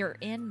 and you're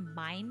in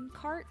mine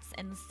carts,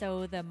 and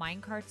so the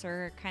mine carts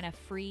are kind of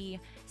free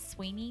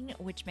swinging,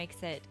 which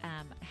makes it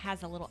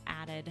has a little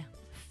added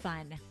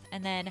fun.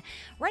 And then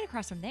right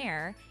across from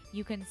there,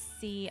 you can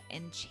see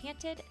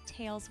Enchanted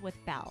Tales with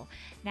Belle.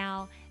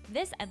 Now,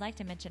 this I'd like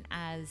to mention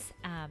as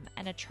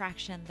an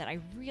attraction that I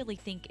really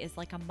think is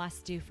like a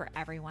must-do for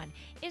everyone.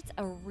 It's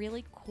a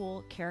really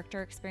cool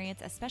character experience,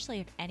 especially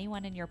if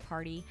anyone in your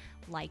party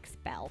likes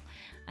Belle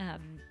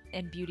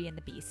and Beauty and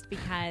the Beast,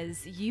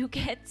 because you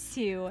get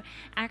to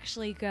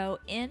actually go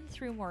in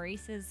through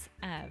Maurice's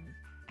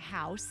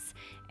house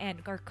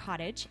or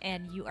cottage,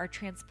 and you are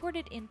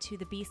transported into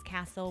the Beast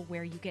Castle,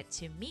 where you get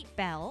to meet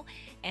Belle,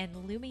 and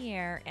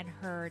Lumiere and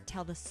her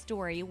tell the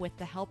story with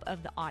the help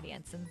of the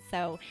audience. And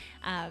so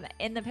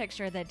in the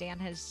picture that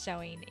Dan is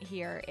showing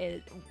here,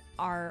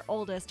 our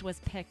oldest was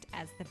picked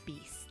as the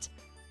Beast.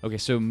 Okay,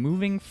 so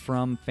moving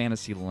from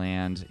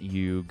Fantasyland,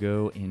 you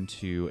go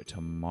into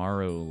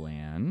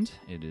Tomorrowland.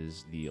 It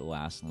is the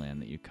last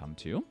land that you come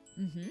to.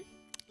 Mm-hmm.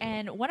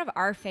 And one of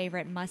our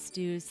favorite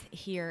must-dos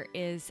here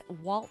is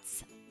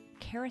Walt's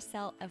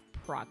Carousel of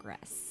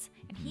Progress.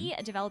 And he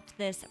developed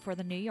this for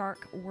the New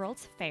York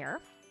World's Fair.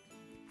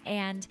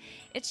 And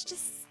it's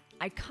just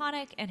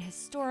iconic and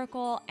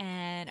historical,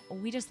 and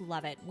we just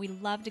love it. We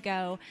love to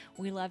go.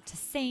 We love to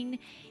sing.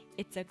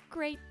 It's a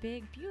great,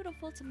 big,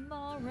 beautiful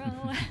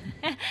tomorrow.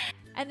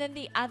 And then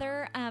the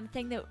other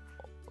thing that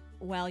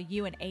well,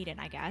 you and Aiden,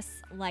 I guess,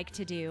 like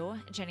to do.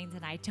 Jennings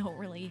and I don't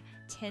really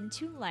tend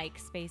to like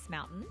Space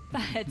Mountain,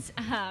 but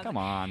Come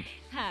on.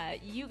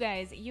 you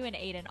and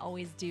Aiden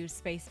always do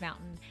Space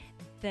Mountain.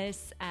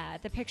 This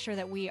the picture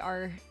that we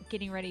are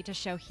getting ready to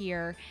show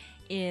here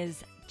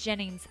is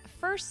Jennings'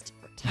 first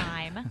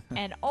time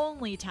and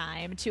only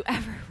time to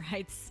ever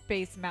ride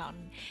Space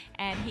Mountain,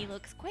 and he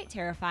looks quite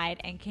terrified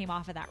and came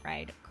off of that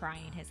ride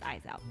crying his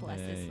eyes out. Bless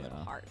his little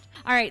heart.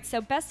 All right,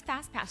 so best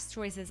Fast Pass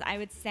choices I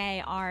would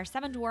say are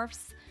Seven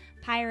Dwarfs,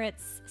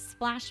 Pirates,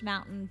 Splash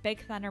Mountain,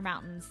 Big Thunder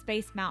Mountain,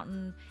 Space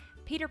Mountain,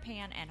 Peter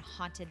Pan, and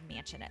Haunted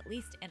Mansion, at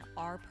least in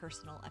our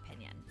personal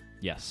opinion.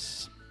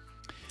 Yes.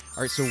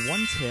 All right, so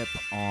one tip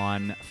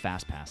on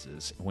Fast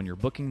Passes. When you're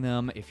booking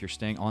them, if you're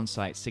staying on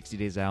site 60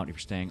 days out, if you're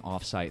staying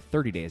off site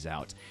 30 days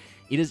out,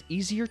 it is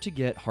easier to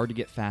get hard to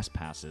get Fast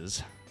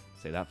Passes.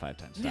 Say that 5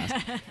 times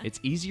fast. It's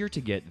easier to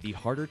get, the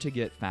harder to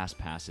get Fast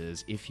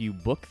Passes if you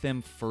book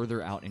them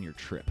further out in your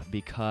trip,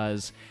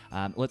 because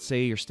let's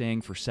say you're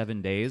staying for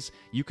 7 days,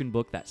 you can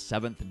book that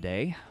 7th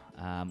day,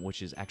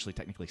 which is actually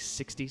technically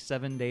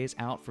 67 days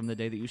out from the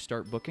day that you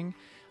start booking,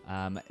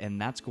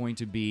 and that's going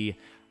to be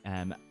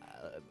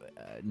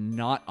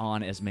not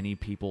on as many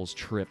people's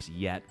trips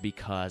yet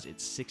because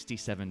it's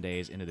 67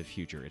 days into the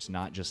future. It's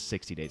not just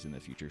 60 days in the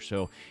future.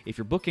 So if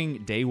you're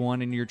booking day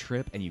 1 in your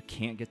trip and you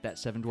can't get that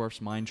Seven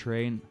Dwarfs Mine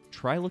Train,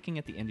 try looking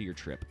at the end of your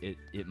trip.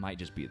 It might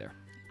just be there.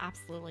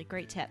 Absolutely.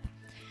 Great tip.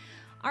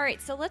 All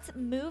right, so let's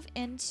move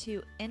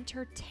into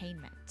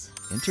entertainment.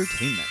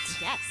 Entertainment.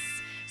 Yes.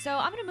 So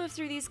I'm going to move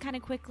through these kind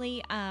of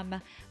quickly,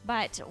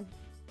 but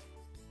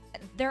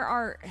there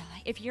are,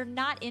 if you're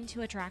not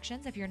into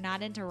attractions, if you're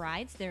not into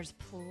rides, there's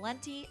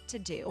plenty to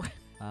do.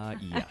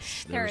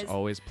 Yes, there's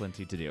always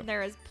plenty to do.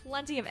 There is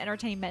plenty of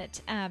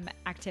entertainment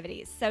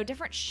activities. So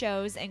different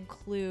shows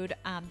include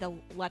the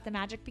Let the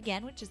Magic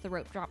Begin, which is the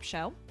rope drop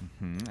show.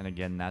 Mm-hmm. And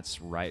again, that's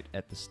right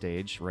at the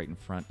stage, right in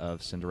front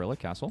of Cinderella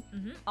Castle.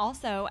 Mm-hmm.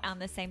 Also on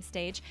the same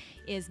stage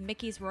is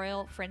Mickey's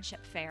Royal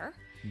Friendship Fair.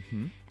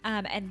 Mm-hmm.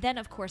 And then,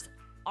 of course,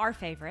 our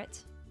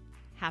favorite,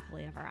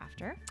 Happily Ever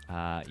After.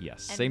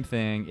 Yes, and same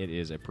thing. It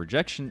is a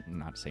projection,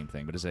 not same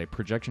thing, but it's a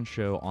projection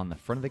show on the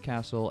front of the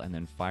castle and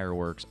then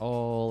fireworks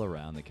all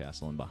around the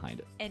castle and behind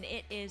it. And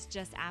it is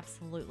just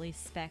absolutely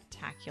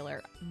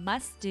spectacular.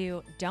 Must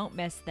do. Don't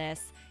miss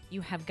this.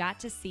 You have got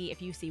to see,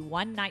 if you see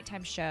one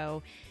nighttime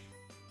show,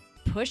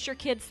 push your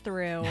kids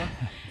through,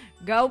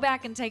 go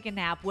back and take a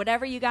nap,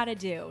 whatever you got to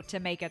do to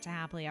make it to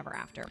Happily Ever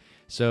After.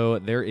 So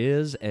there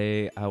is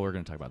we're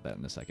going to talk about that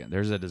in a second.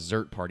 There's a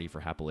dessert party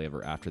for Happily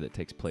Ever After that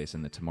takes place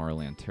in the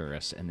Tomorrowland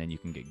Terrace, and then you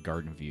can get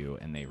garden view,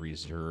 and they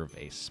reserve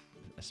a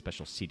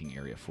special seating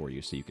area for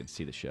you so you can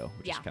see the show,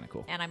 which is kind of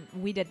cool. And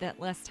we did that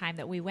last time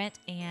that we went,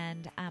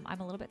 and I'm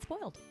a little bit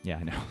spoiled. Yeah,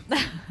 I know.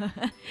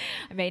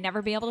 I may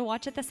never be able to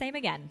watch it the same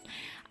again.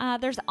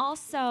 There's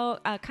also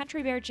a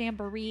Country Bear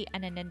Jamboree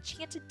and an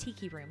Enchanted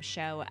Tiki Room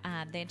show.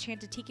 The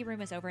Enchanted Tiki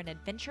Room is over in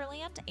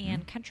Adventureland,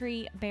 and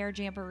Country Bear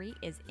Jamboree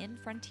is in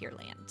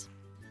Frontierland.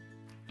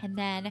 And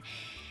then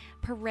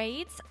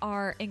parades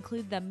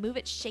include the Move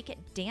It, Shake It,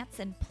 Dance,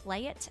 and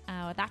Play It.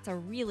 That's a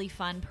really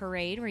fun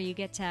parade where you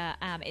get to,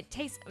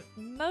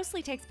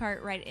 mostly takes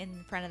part right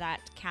in front of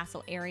that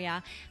castle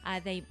area.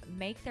 They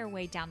make their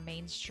way down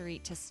Main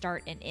Street to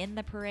start and end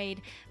the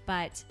parade,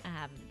 but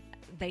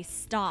they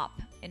stop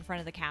in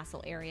front of the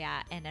castle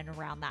area and then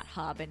around that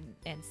hub,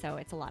 and so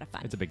it's a lot of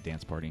fun. It's a big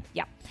dance party.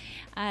 Yeah.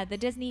 The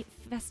Disney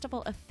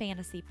Festival of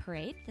Fantasy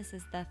Parade. This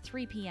is the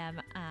 3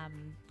 p.m.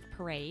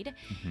 Parade.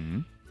 Mm-hmm.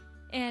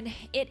 And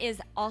it is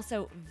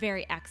also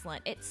very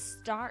excellent. It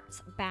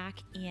starts back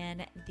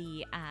in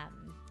the,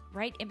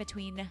 right in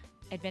between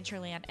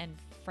Adventureland and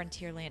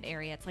Frontierland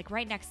area. It's like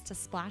right next to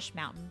Splash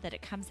Mountain that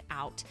it comes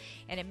out,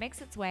 and it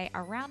makes its way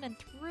around and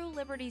through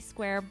Liberty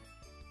Square,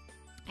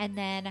 and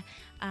then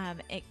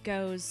it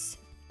goes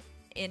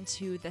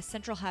into the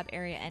Central Hub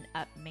area and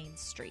up Main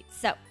Street.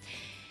 So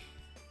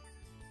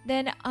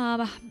then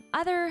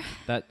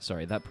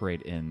that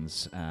parade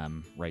ends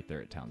right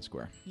there at Town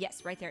Square.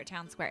 Yes, right there at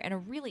Town Square. And a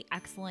really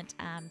excellent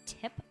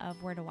tip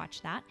of where to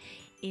watch that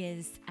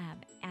is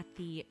at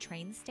the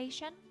train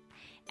station.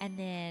 And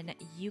then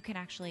you can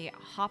actually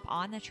hop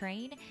on the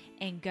train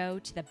and go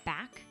to the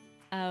back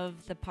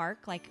of the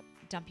park, like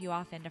dump you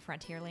off into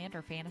Frontierland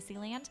or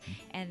Fantasyland,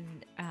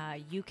 and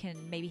you can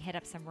maybe hit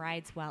up some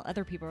rides while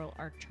other people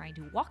are trying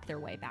to walk their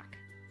way back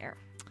there.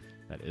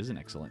 That is an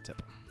excellent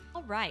tip.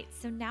 All right,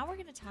 so now we're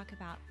going to talk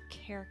about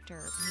character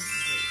meet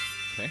and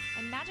greets. Okay.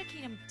 And Magic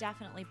Kingdom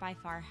definitely by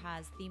far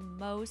has the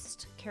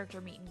most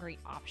character meet and greet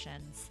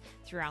options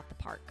throughout the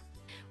park.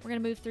 We're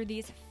going to move through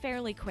these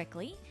fairly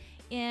quickly.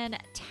 In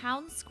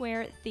Town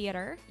Square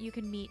Theater, you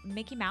can meet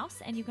Mickey Mouse,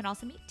 and you can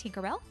also meet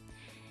Tinkerbell.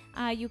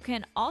 You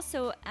can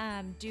also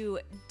do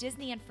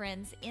Disney and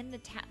Friends in the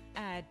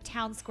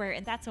Town Square,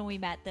 and that's when we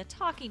met the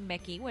Talking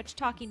Mickey, which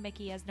Talking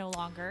Mickey is no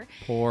longer.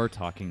 Poor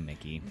Talking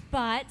Mickey.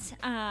 But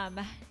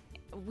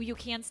you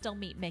can still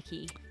meet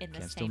Mickey in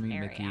the same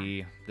area.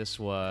 Mickey. This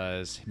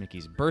was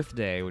Mickey's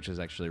birthday, which is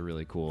actually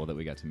really cool that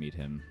we got to meet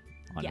him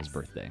on his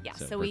birthday. Yeah,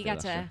 so we got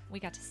to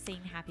sing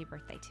happy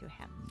birthday to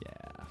him.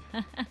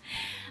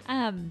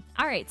 Yeah.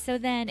 All right, so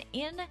then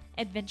in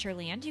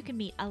Adventureland, you can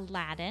meet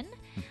Aladdin.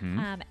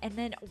 And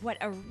then what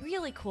a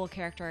really cool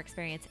character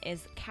experience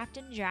is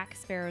Captain Jack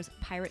Sparrow's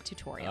pirate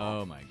tutorial.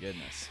 Oh my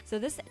goodness. So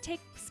this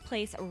takes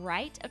place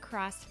right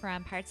across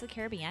from Pirates of the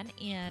Caribbean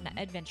in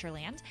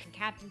Adventureland.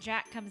 Captain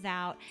Jack comes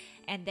out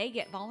and they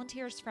get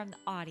volunteers from the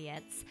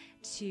audience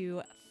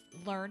to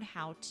learn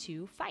how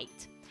to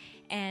fight.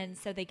 And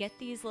so they get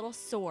these little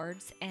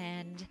swords,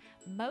 and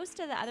most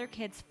of the other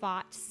kids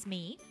fought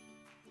Smee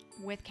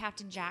with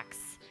Captain Jack's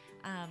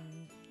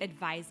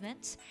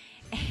advisement,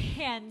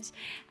 and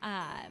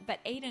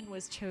but Aiden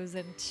was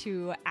chosen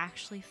to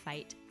actually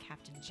fight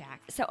Captain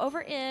Jack. So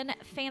over in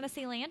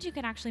Fantasyland, you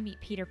can actually meet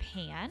Peter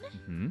Pan.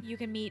 You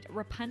can meet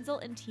Rapunzel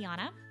and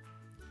Tiana.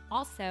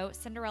 Also,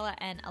 Cinderella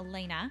and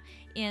Elena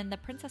in the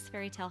Princess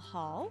Fairy Tale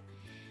Hall.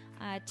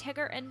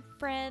 Tigger and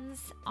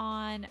Friends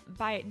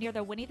near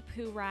the Winnie the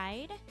Pooh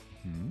ride.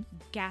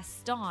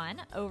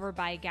 Gaston over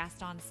by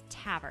Gaston's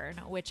Tavern,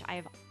 which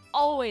I've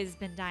always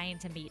been dying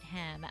to meet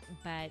him,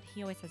 but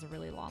he always has a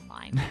really long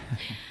line.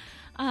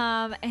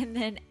 And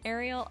then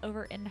Ariel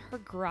over in her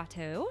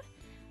grotto.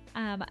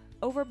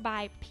 Over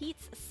by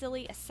Pete's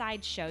Silly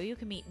Sideshow, you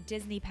can meet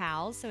Disney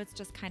Pals, so it's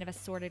just kind of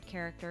assorted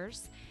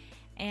characters.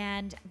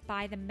 And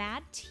by the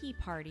Mad Tea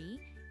Party,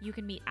 you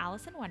can meet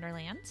Alice in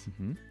Wonderland.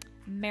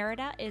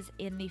 Merida is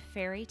in the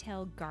Fairy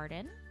Tale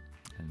Garden.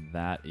 And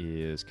that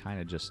is kind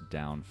of just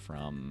down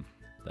from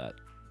that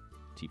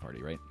tea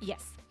party, right?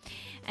 Yes.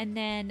 And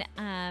then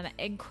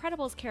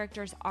Incredibles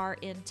characters are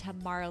in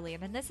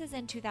Tomorrowland. And this is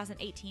in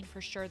 2018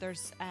 for sure.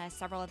 There's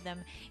several of them,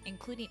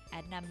 including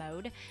Edna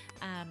Mode.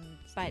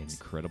 But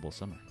incredible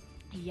summer.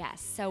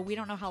 Yes. So we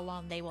don't know how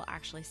long they will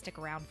actually stick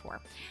around for.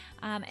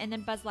 And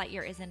then Buzz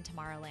Lightyear is in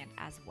Tomorrowland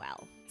as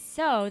well.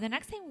 So the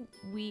next thing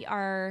we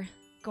are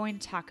going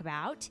to talk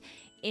about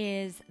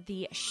is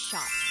the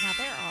shops. Now,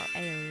 there are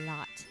a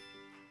lot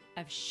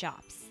of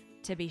shops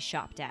to be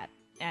shopped at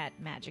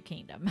Magic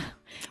Kingdom.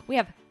 We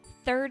have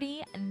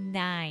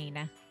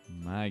 39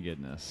 my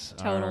goodness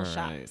total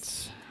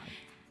shops.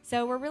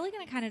 So we're really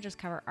going to kind of just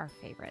cover our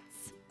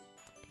favorites.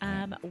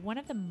 One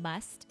of the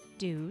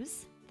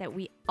must-dos that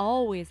we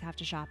always have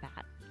to shop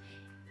at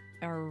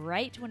are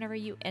right whenever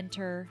you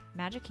enter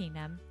Magic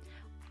Kingdom.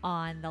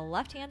 On the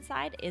left-hand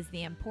side is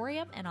the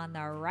Emporium, and on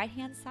the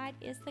right-hand side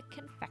is the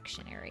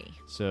confectionery.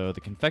 So the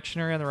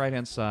confectionery on the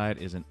right-hand side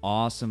is an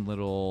awesome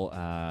little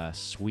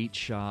sweet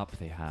shop.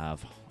 They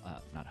have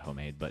not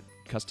homemade, but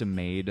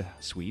custom-made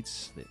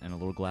sweets in a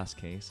little glass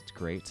case. It's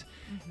great.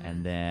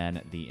 And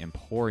then the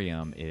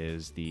Emporium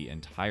is the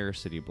entire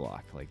city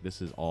block. Like, this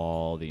is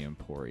all the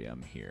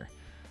Emporium here.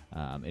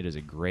 It is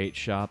a great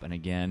shop, and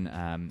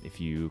again,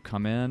 if you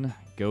come in,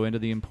 go into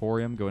the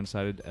Emporium, go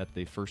inside at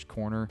the first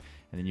corner,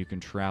 and then you can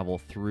travel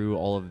through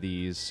all of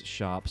these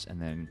shops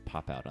and then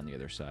pop out on the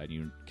other side.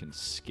 You can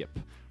skip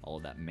all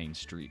of that Main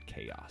Street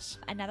chaos.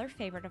 Another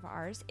favorite of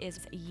ours is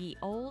Ye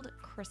Old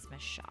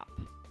Christmas Shop.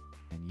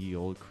 And Ye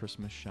Old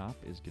Christmas Shop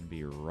is going to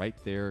be right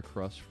there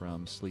across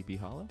from Sleepy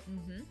Hollow.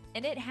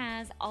 And it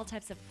has all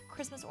types of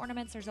Christmas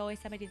ornaments. There's always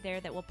somebody there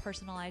that will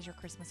personalize your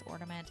Christmas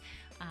ornament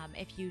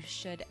if you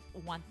should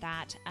want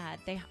that.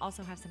 They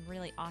also have some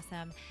really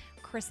awesome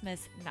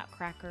Christmas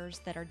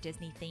nutcrackers that are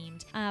Disney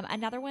themed.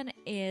 Another one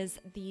is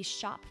the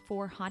shop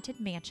for Haunted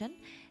Mansion.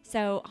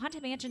 So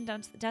Haunted Mansion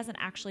doesn't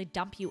actually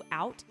dump you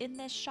out in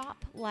this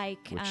shop,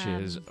 which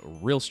is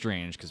real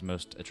strange because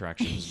most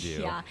attractions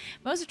do. Yeah,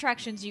 most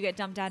attractions you get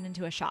dumped out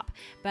into a shop,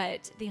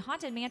 but the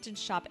Haunted Mansion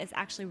shop is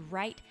actually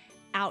right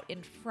out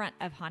in front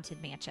of Haunted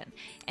Mansion,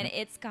 and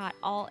it's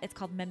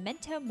called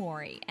Memento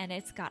Mori, and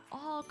it's got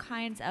all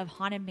kinds of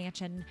Haunted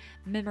Mansion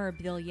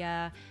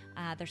memorabilia.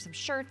 There's some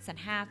shirts and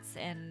hats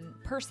and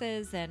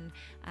purses, and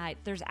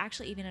there's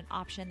actually even an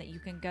option that you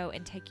can go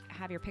and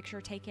have your picture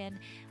taken,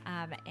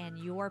 and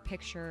your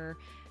picture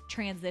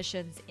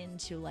transitions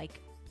into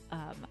like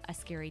a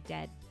scary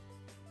dead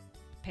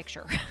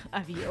picture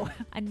of you.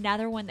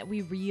 Another one that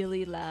we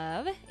really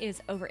love is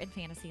over in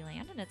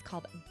Fantasyland, and it's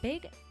called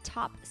Big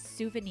Top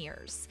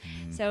Souvenirs.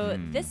 So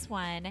this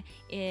one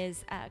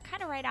is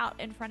kind of right out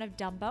in front of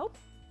Dumbo.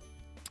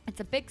 It's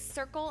a big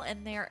circle,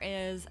 and there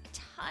is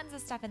tons of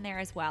stuff in there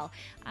as well.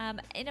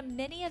 In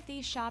many of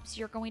these shops,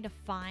 you're going to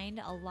find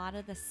a lot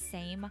of the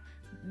same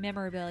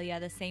memorabilia,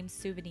 the same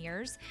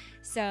souvenirs.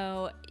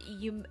 So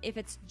if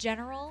it's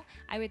general,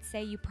 I would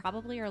say you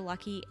probably are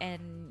lucky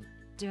and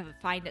to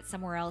find it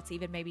somewhere else,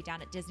 even maybe down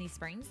at Disney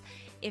Springs.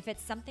 If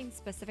it's something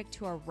specific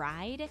to a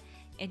ride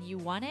and you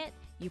want it,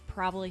 you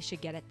probably should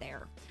get it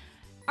there.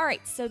 All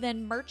right, so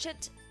then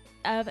Merchant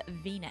of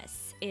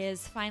Venus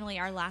is finally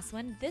our last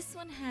one. This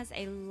one has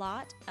a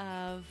lot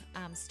of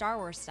Star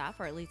Wars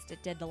stuff, or at least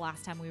it did the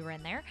last time we were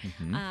in there.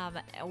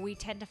 We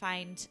tend to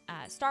find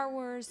Star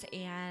Wars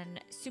and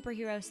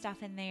superhero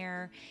stuff in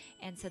there,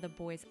 and so the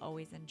boys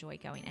always enjoy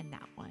going in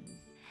that one.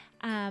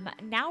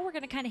 Now we're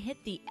going to kind of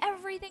hit the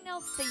everything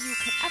else that you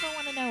could ever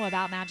want to know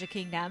about Magic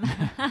Kingdom.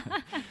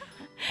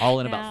 All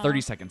in about No.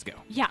 30 seconds go.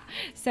 Yeah.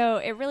 So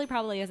it really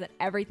probably isn't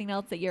everything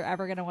else that you're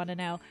ever going to want to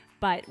know,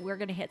 but we're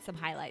going to hit some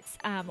highlights.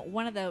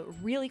 One of the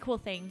really cool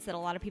things that a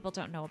lot of people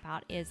don't know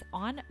about is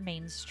on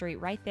Main Street,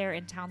 right there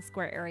in Town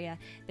Square area,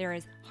 there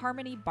is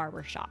Harmony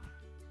Barbershop.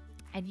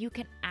 And you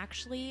can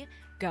actually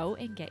go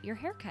and get your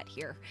haircut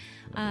here.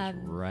 That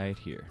is right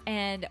here.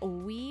 And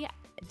we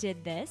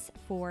did this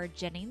for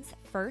Jennings'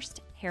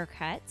 first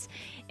haircut,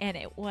 and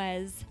it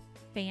was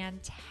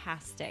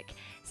fantastic.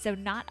 So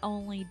not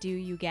only do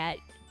you get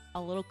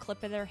a little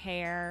clip of their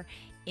hair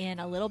in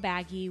a little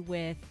baggie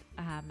with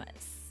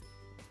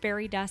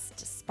fairy dust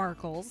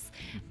sparkles,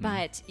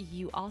 but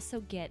you also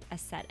get a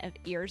set of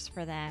ears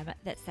for them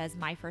that says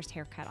 "My First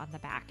Haircut" on the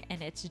back,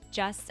 and it's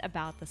just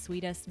about the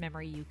sweetest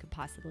memory you could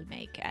possibly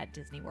make at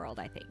Disney World,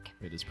 I think.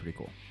 It is pretty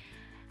cool.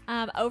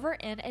 Over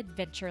in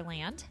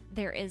Adventureland,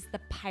 there is the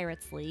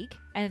Pirates League,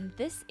 and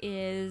this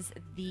is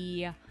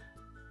the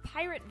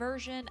pirate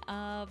version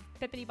of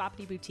Bippity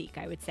Boppity Boutique,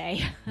 I would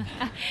say.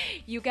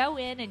 You go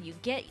in and you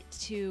get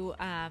to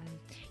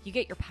you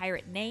get your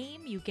pirate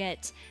name, you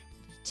get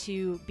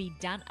to be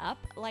done up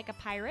like a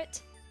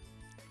pirate,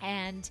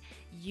 and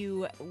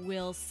you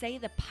will say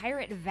the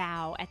pirate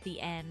vow at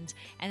the end,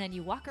 and then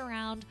you walk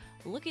around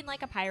looking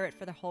like a pirate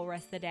for the whole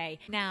rest of the day.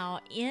 Now,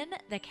 in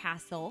the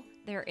castle,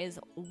 there is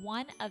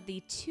one of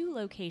the 2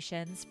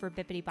 locations for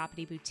Bippity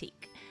Boppity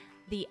Boutique.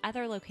 The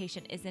other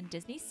location is in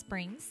Disney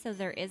Springs, so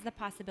there is the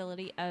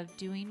possibility of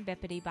doing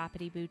Bippity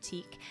Boppity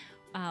Boutique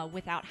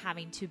without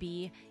having to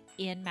be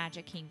in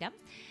Magic Kingdom.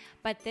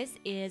 But this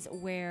is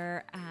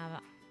where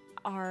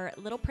our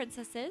little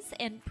princesses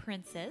and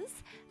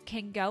princes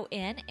can go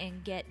in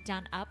and get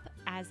done up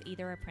as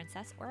either a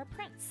princess or a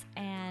prince,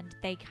 and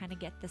they kind of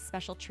get the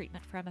special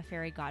treatment from a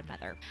fairy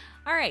godmother.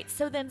 All right,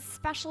 so then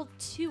special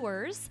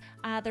tours.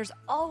 There's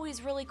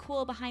always really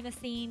cool behind the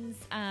scenes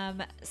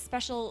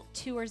special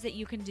tours that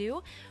you can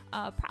do.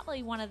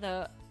 Probably one of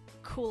the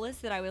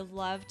coolest that I would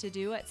love to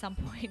do at some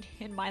point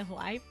in my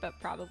life, but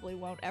probably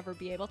won't ever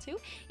be able to,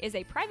 is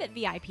a private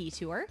VIP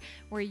tour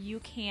where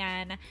you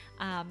can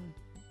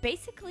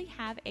basically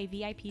have a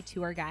VIP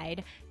tour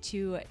guide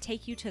to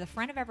take you to the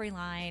front of every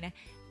line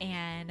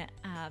and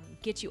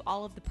get you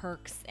all of the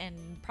perks and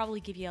probably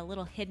give you a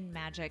little hidden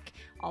magic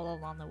all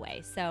along the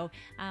way. So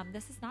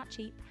this is not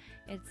cheap.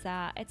 It's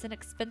an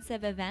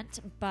expensive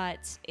event,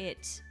 but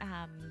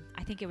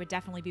I think it would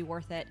definitely be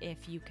worth it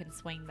if you can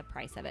swing the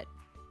price of it.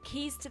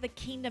 Keys to the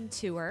Kingdom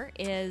tour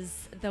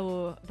is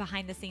the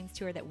behind the scenes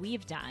tour that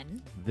we've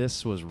done.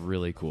 This was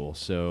really cool.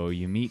 So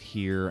you meet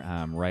here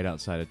right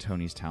outside of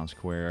Tony's Town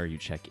Square. You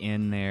check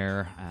in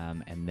there,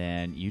 and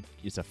then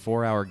it's a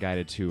 4-hour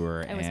guided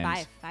tour. It was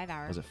 5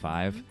 hours. Was it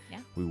 5? Mm-hmm. Yeah.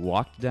 We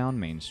walked down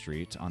Main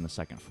Street on the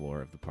 2nd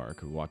floor of the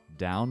park. We walked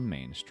down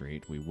Main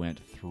Street. We went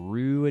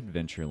through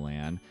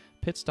Adventureland,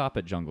 pit stop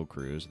at Jungle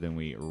Cruise. Then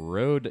we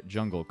rode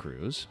Jungle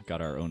Cruise,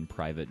 got our own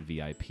private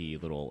VIP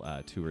little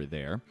tour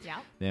there. Yeah.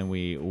 Then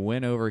we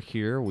went over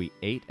here. We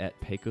ate at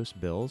Pecos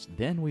Bill's.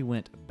 Then we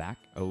went back.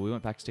 Oh, we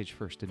went backstage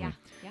first, didn't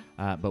we?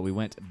 Yeah. But we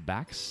went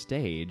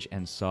backstage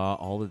and saw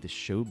all of the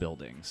show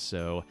buildings.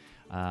 So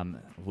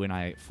when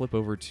I flip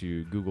over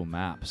to Google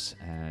Maps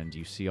and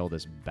you see all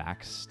this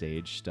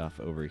backstage stuff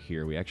over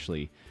here, we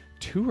actually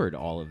toured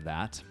all of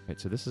that. Right,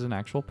 so this is an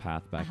actual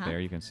path back there.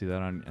 You can see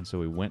that on. And so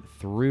we went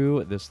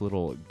through this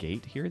little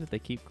gate here that they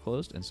keep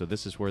closed. And so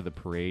this is where the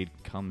parade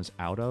comes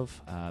out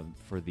of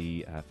for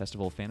the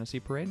Festival of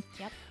Fantasy Parade.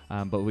 Yep.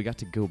 But we got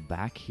to go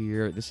back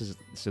here.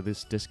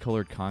 This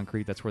discolored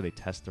concrete, that's where they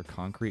test their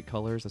concrete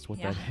colors. That's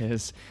what that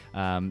is.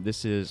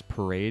 This is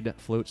parade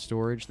float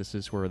storage. This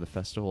is where the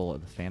Festival of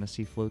the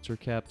Fantasy floats are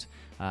kept.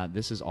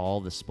 This is all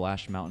the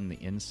Splash Mountain,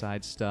 the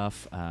inside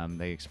stuff.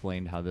 They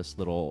explained how this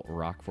little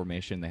rock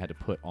formation they had to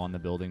put on the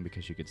building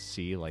because you could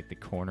see like the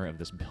corner of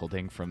this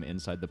building from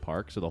inside the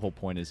park. So the whole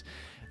point is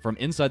from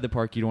inside the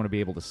park, you don't want to be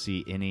able to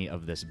see any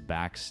of this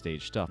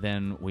backstage stuff.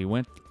 Then we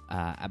went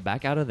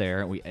back out of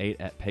there. We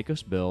ate at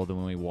Pecos Bill.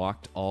 Then we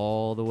walked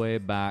all the way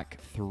back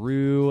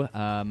through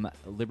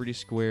Liberty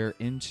Square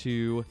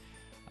into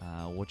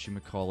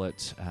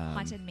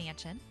Haunted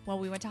Mansion. Well,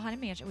 we went to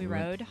Haunted Mansion. We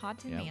rode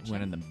Haunted Mansion.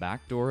 Went in the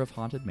back door of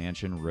Haunted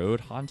Mansion,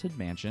 rode Haunted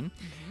Mansion,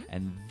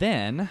 and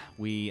then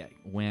we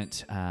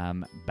went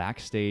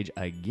backstage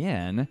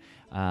again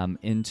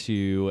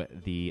into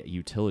the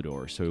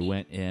Utilidor. So we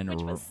went in.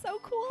 Which was so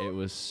cool. It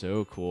was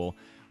so cool.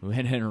 We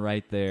went in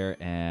right there,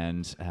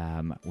 and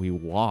we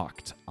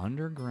walked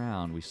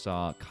underground. We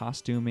saw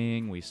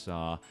costuming. We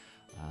saw...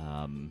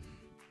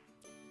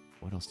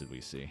 what else did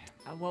we see?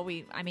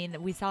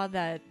 We saw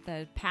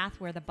the path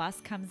where the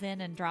bus comes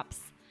in and drops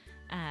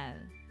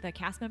the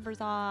cast members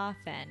off,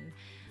 and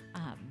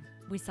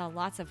we saw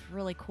lots of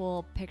really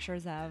cool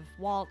pictures of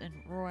Walt and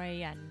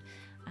Roy, and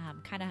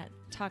kind of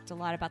talked a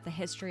lot about the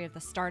history of the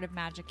start of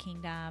Magic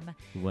Kingdom.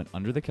 We went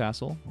under the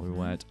castle. We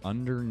went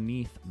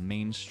underneath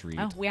Main Street.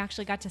 Oh, we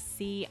actually got to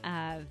see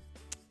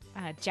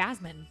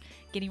Jasmine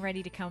getting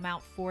ready to come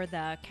out for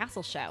the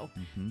castle show.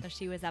 Mm-hmm. So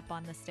she was up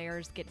on the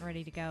stairs getting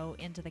ready to go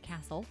into the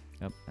castle.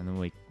 Yep. And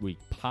then we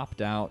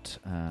popped out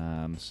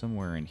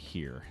somewhere in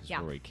here is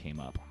where we came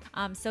up.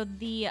 So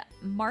the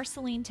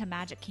Marceline to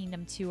Magic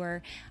Kingdom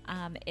tour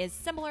is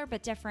similar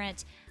but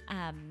different.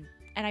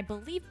 And I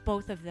believe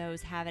both of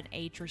those have an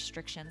age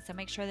restriction. So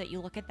make sure that you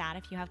look at that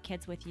if you have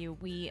kids with you.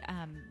 We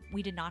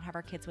did not have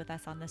our kids with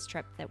us on this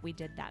trip that we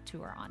did that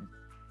tour on.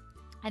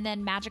 And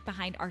then Magic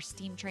Behind Our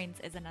Steam Trains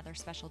is another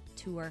special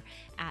tour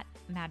at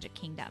Magic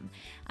Kingdom.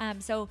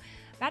 So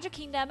Magic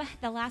Kingdom,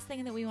 the last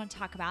thing that we want to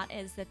talk about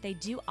is that they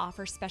do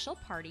offer special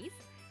parties.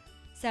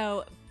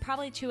 So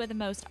probably two of the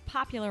most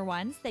popular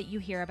ones that you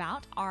hear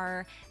about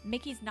are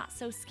Mickey's Not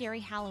So Scary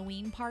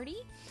Halloween Party,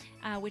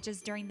 which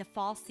is during the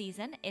fall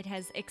season. It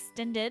has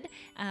extended.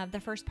 The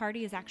first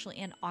party is actually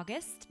in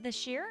August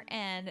this year,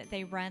 and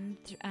they run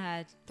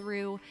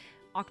through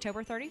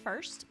October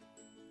 31st.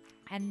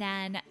 And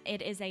then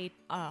it is a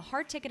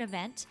hard ticket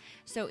event.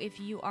 So if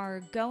you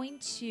are going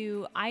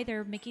to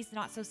either Mickey's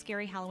Not So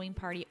Scary Halloween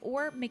Party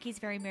or Mickey's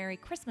Very Merry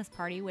Christmas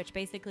Party, which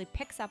basically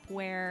picks up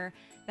where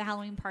the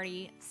Halloween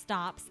party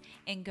stops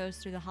and goes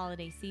through the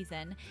holiday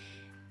season,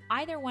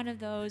 either one of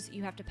those,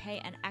 you have to pay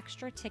an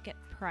extra ticket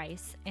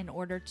price in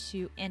order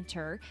to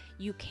enter.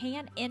 You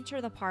can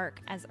enter the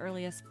park as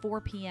early as 4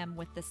 p.m.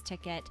 with this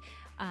ticket,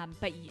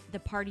 but the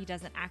party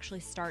doesn't actually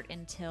start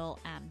until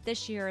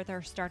this year.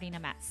 They're starting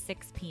them at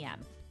 6 p.m.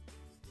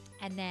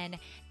 And then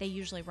they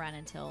usually run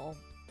until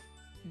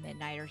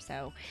midnight or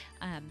so.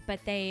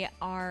 But they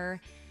are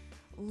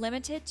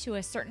limited to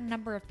a certain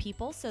number of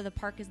people, so the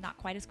park is not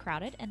quite as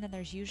crowded. And then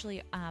there's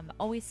usually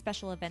always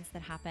special events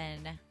that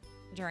happen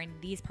during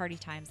these party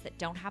times that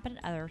don't happen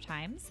at other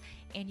times,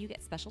 and you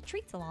get special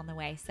treats along the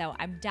way. So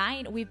I'm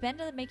dying. We've been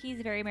to the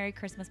Mickey's Very Merry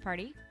Christmas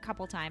Party a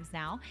couple times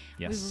now.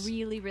 Yes. We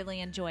really,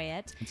 really enjoy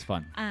it. It's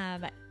fun.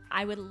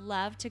 I would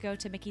love to go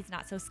to Mickey's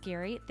Not So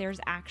Scary. There's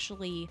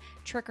actually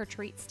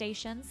trick-or-treat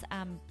stations.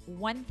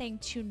 One thing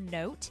to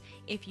note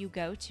if you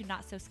go to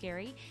Not So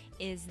Scary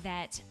is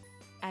that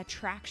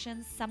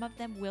attractions, some of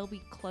them will be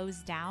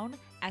closed down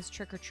as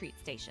trick-or-treat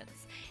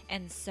stations.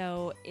 And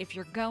so if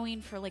you're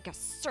going for like a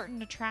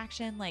certain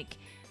attraction, like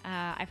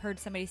I've heard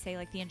somebody say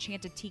like the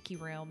Enchanted Tiki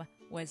Room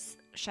was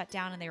shut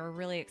down and they were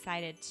really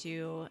excited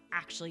to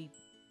actually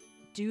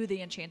do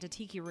the Enchanted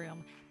Tiki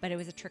Room, but it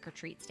was a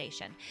trick-or-treat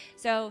station.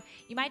 So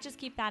you might just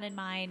keep that in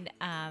mind.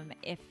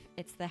 If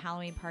it's the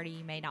Halloween party,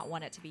 you may not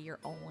want it to be your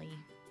only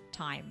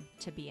time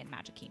to be in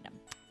Magic Kingdom.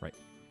 Right.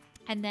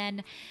 And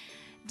then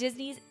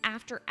Disney's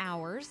After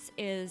Hours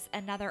is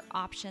another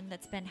option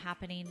that's been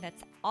happening.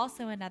 That's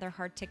also another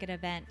hard ticket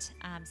event.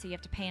 So you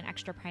have to pay an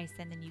extra price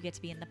and then you get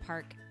to be in the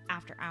park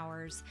after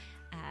hours.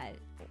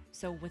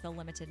 So with a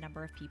limited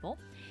number of people.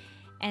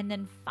 And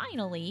then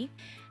finally,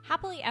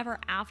 Happily Ever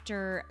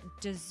After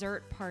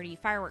dessert party,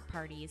 firework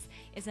parties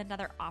is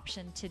another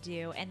option to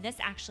do. And this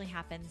actually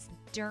happens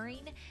during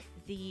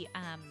the,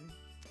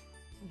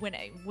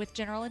 with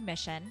general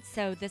admission.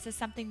 So this is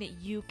something that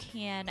you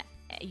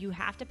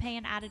have to pay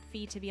an added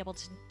fee to be able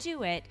to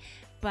do it,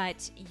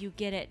 but you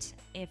get it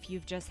if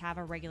you just have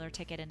a regular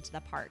ticket into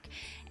the park.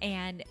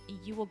 And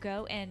you will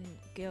go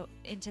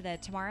into the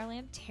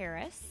Tomorrowland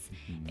Terrace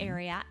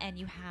area, and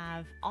you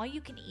have all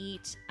you can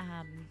eat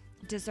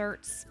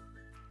desserts.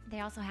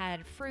 They also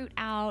had fruit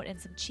out and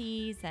some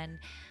cheese and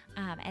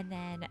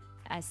then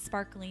a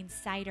sparkling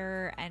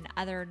cider and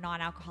other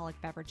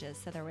non-alcoholic beverages.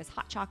 So there was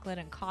hot chocolate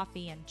and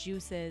coffee and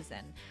juices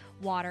and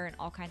water and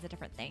all kinds of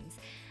different things.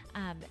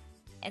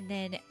 And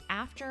then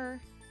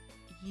after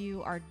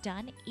you are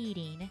done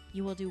eating,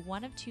 you will do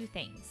one of two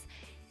things.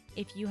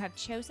 If you have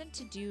chosen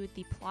to do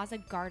the Plaza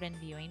Garden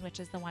viewing,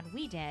 which is the one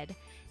we did,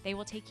 they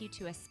will take you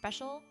to a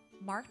special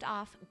marked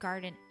off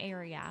garden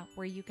area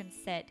where you can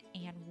sit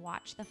and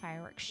watch the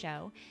fireworks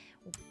show.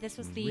 This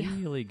was the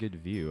really good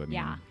view. I mean,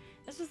 yeah,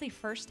 this was the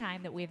first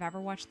time that we've ever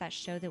watched that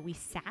show that we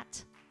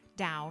sat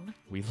down.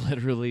 We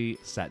literally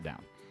sat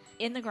down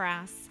in the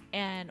grass,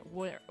 and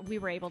we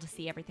were able to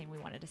see everything we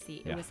wanted to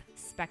see. It was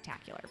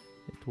spectacular.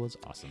 It was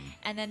awesome.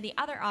 And then the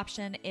other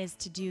option is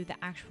to do the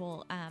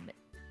actual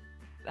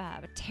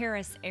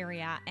terrace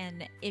area.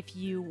 And if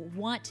you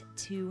want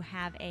to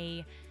have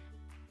a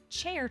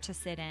chair to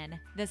sit in,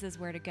 this is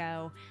where to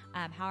go.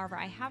 However,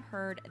 I have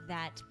heard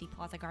that the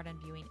Plaza Garden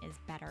viewing is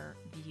better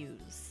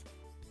views.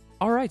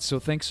 All right, so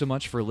thanks so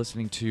much for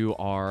listening to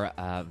our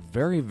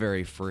very,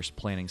 very first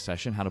planning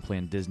session, How to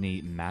Plan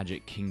Disney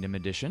Magic Kingdom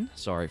Edition.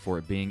 Sorry for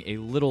it being a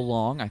little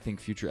long. I think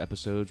future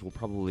episodes will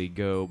probably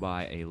go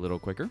by a little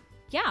quicker.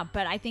 Yeah,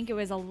 but I think it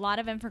was a lot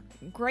of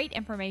great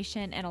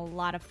information and a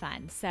lot of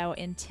fun. So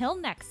until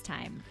next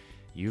time.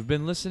 You've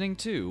been listening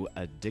to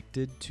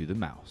Addicted to the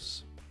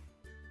Mouse.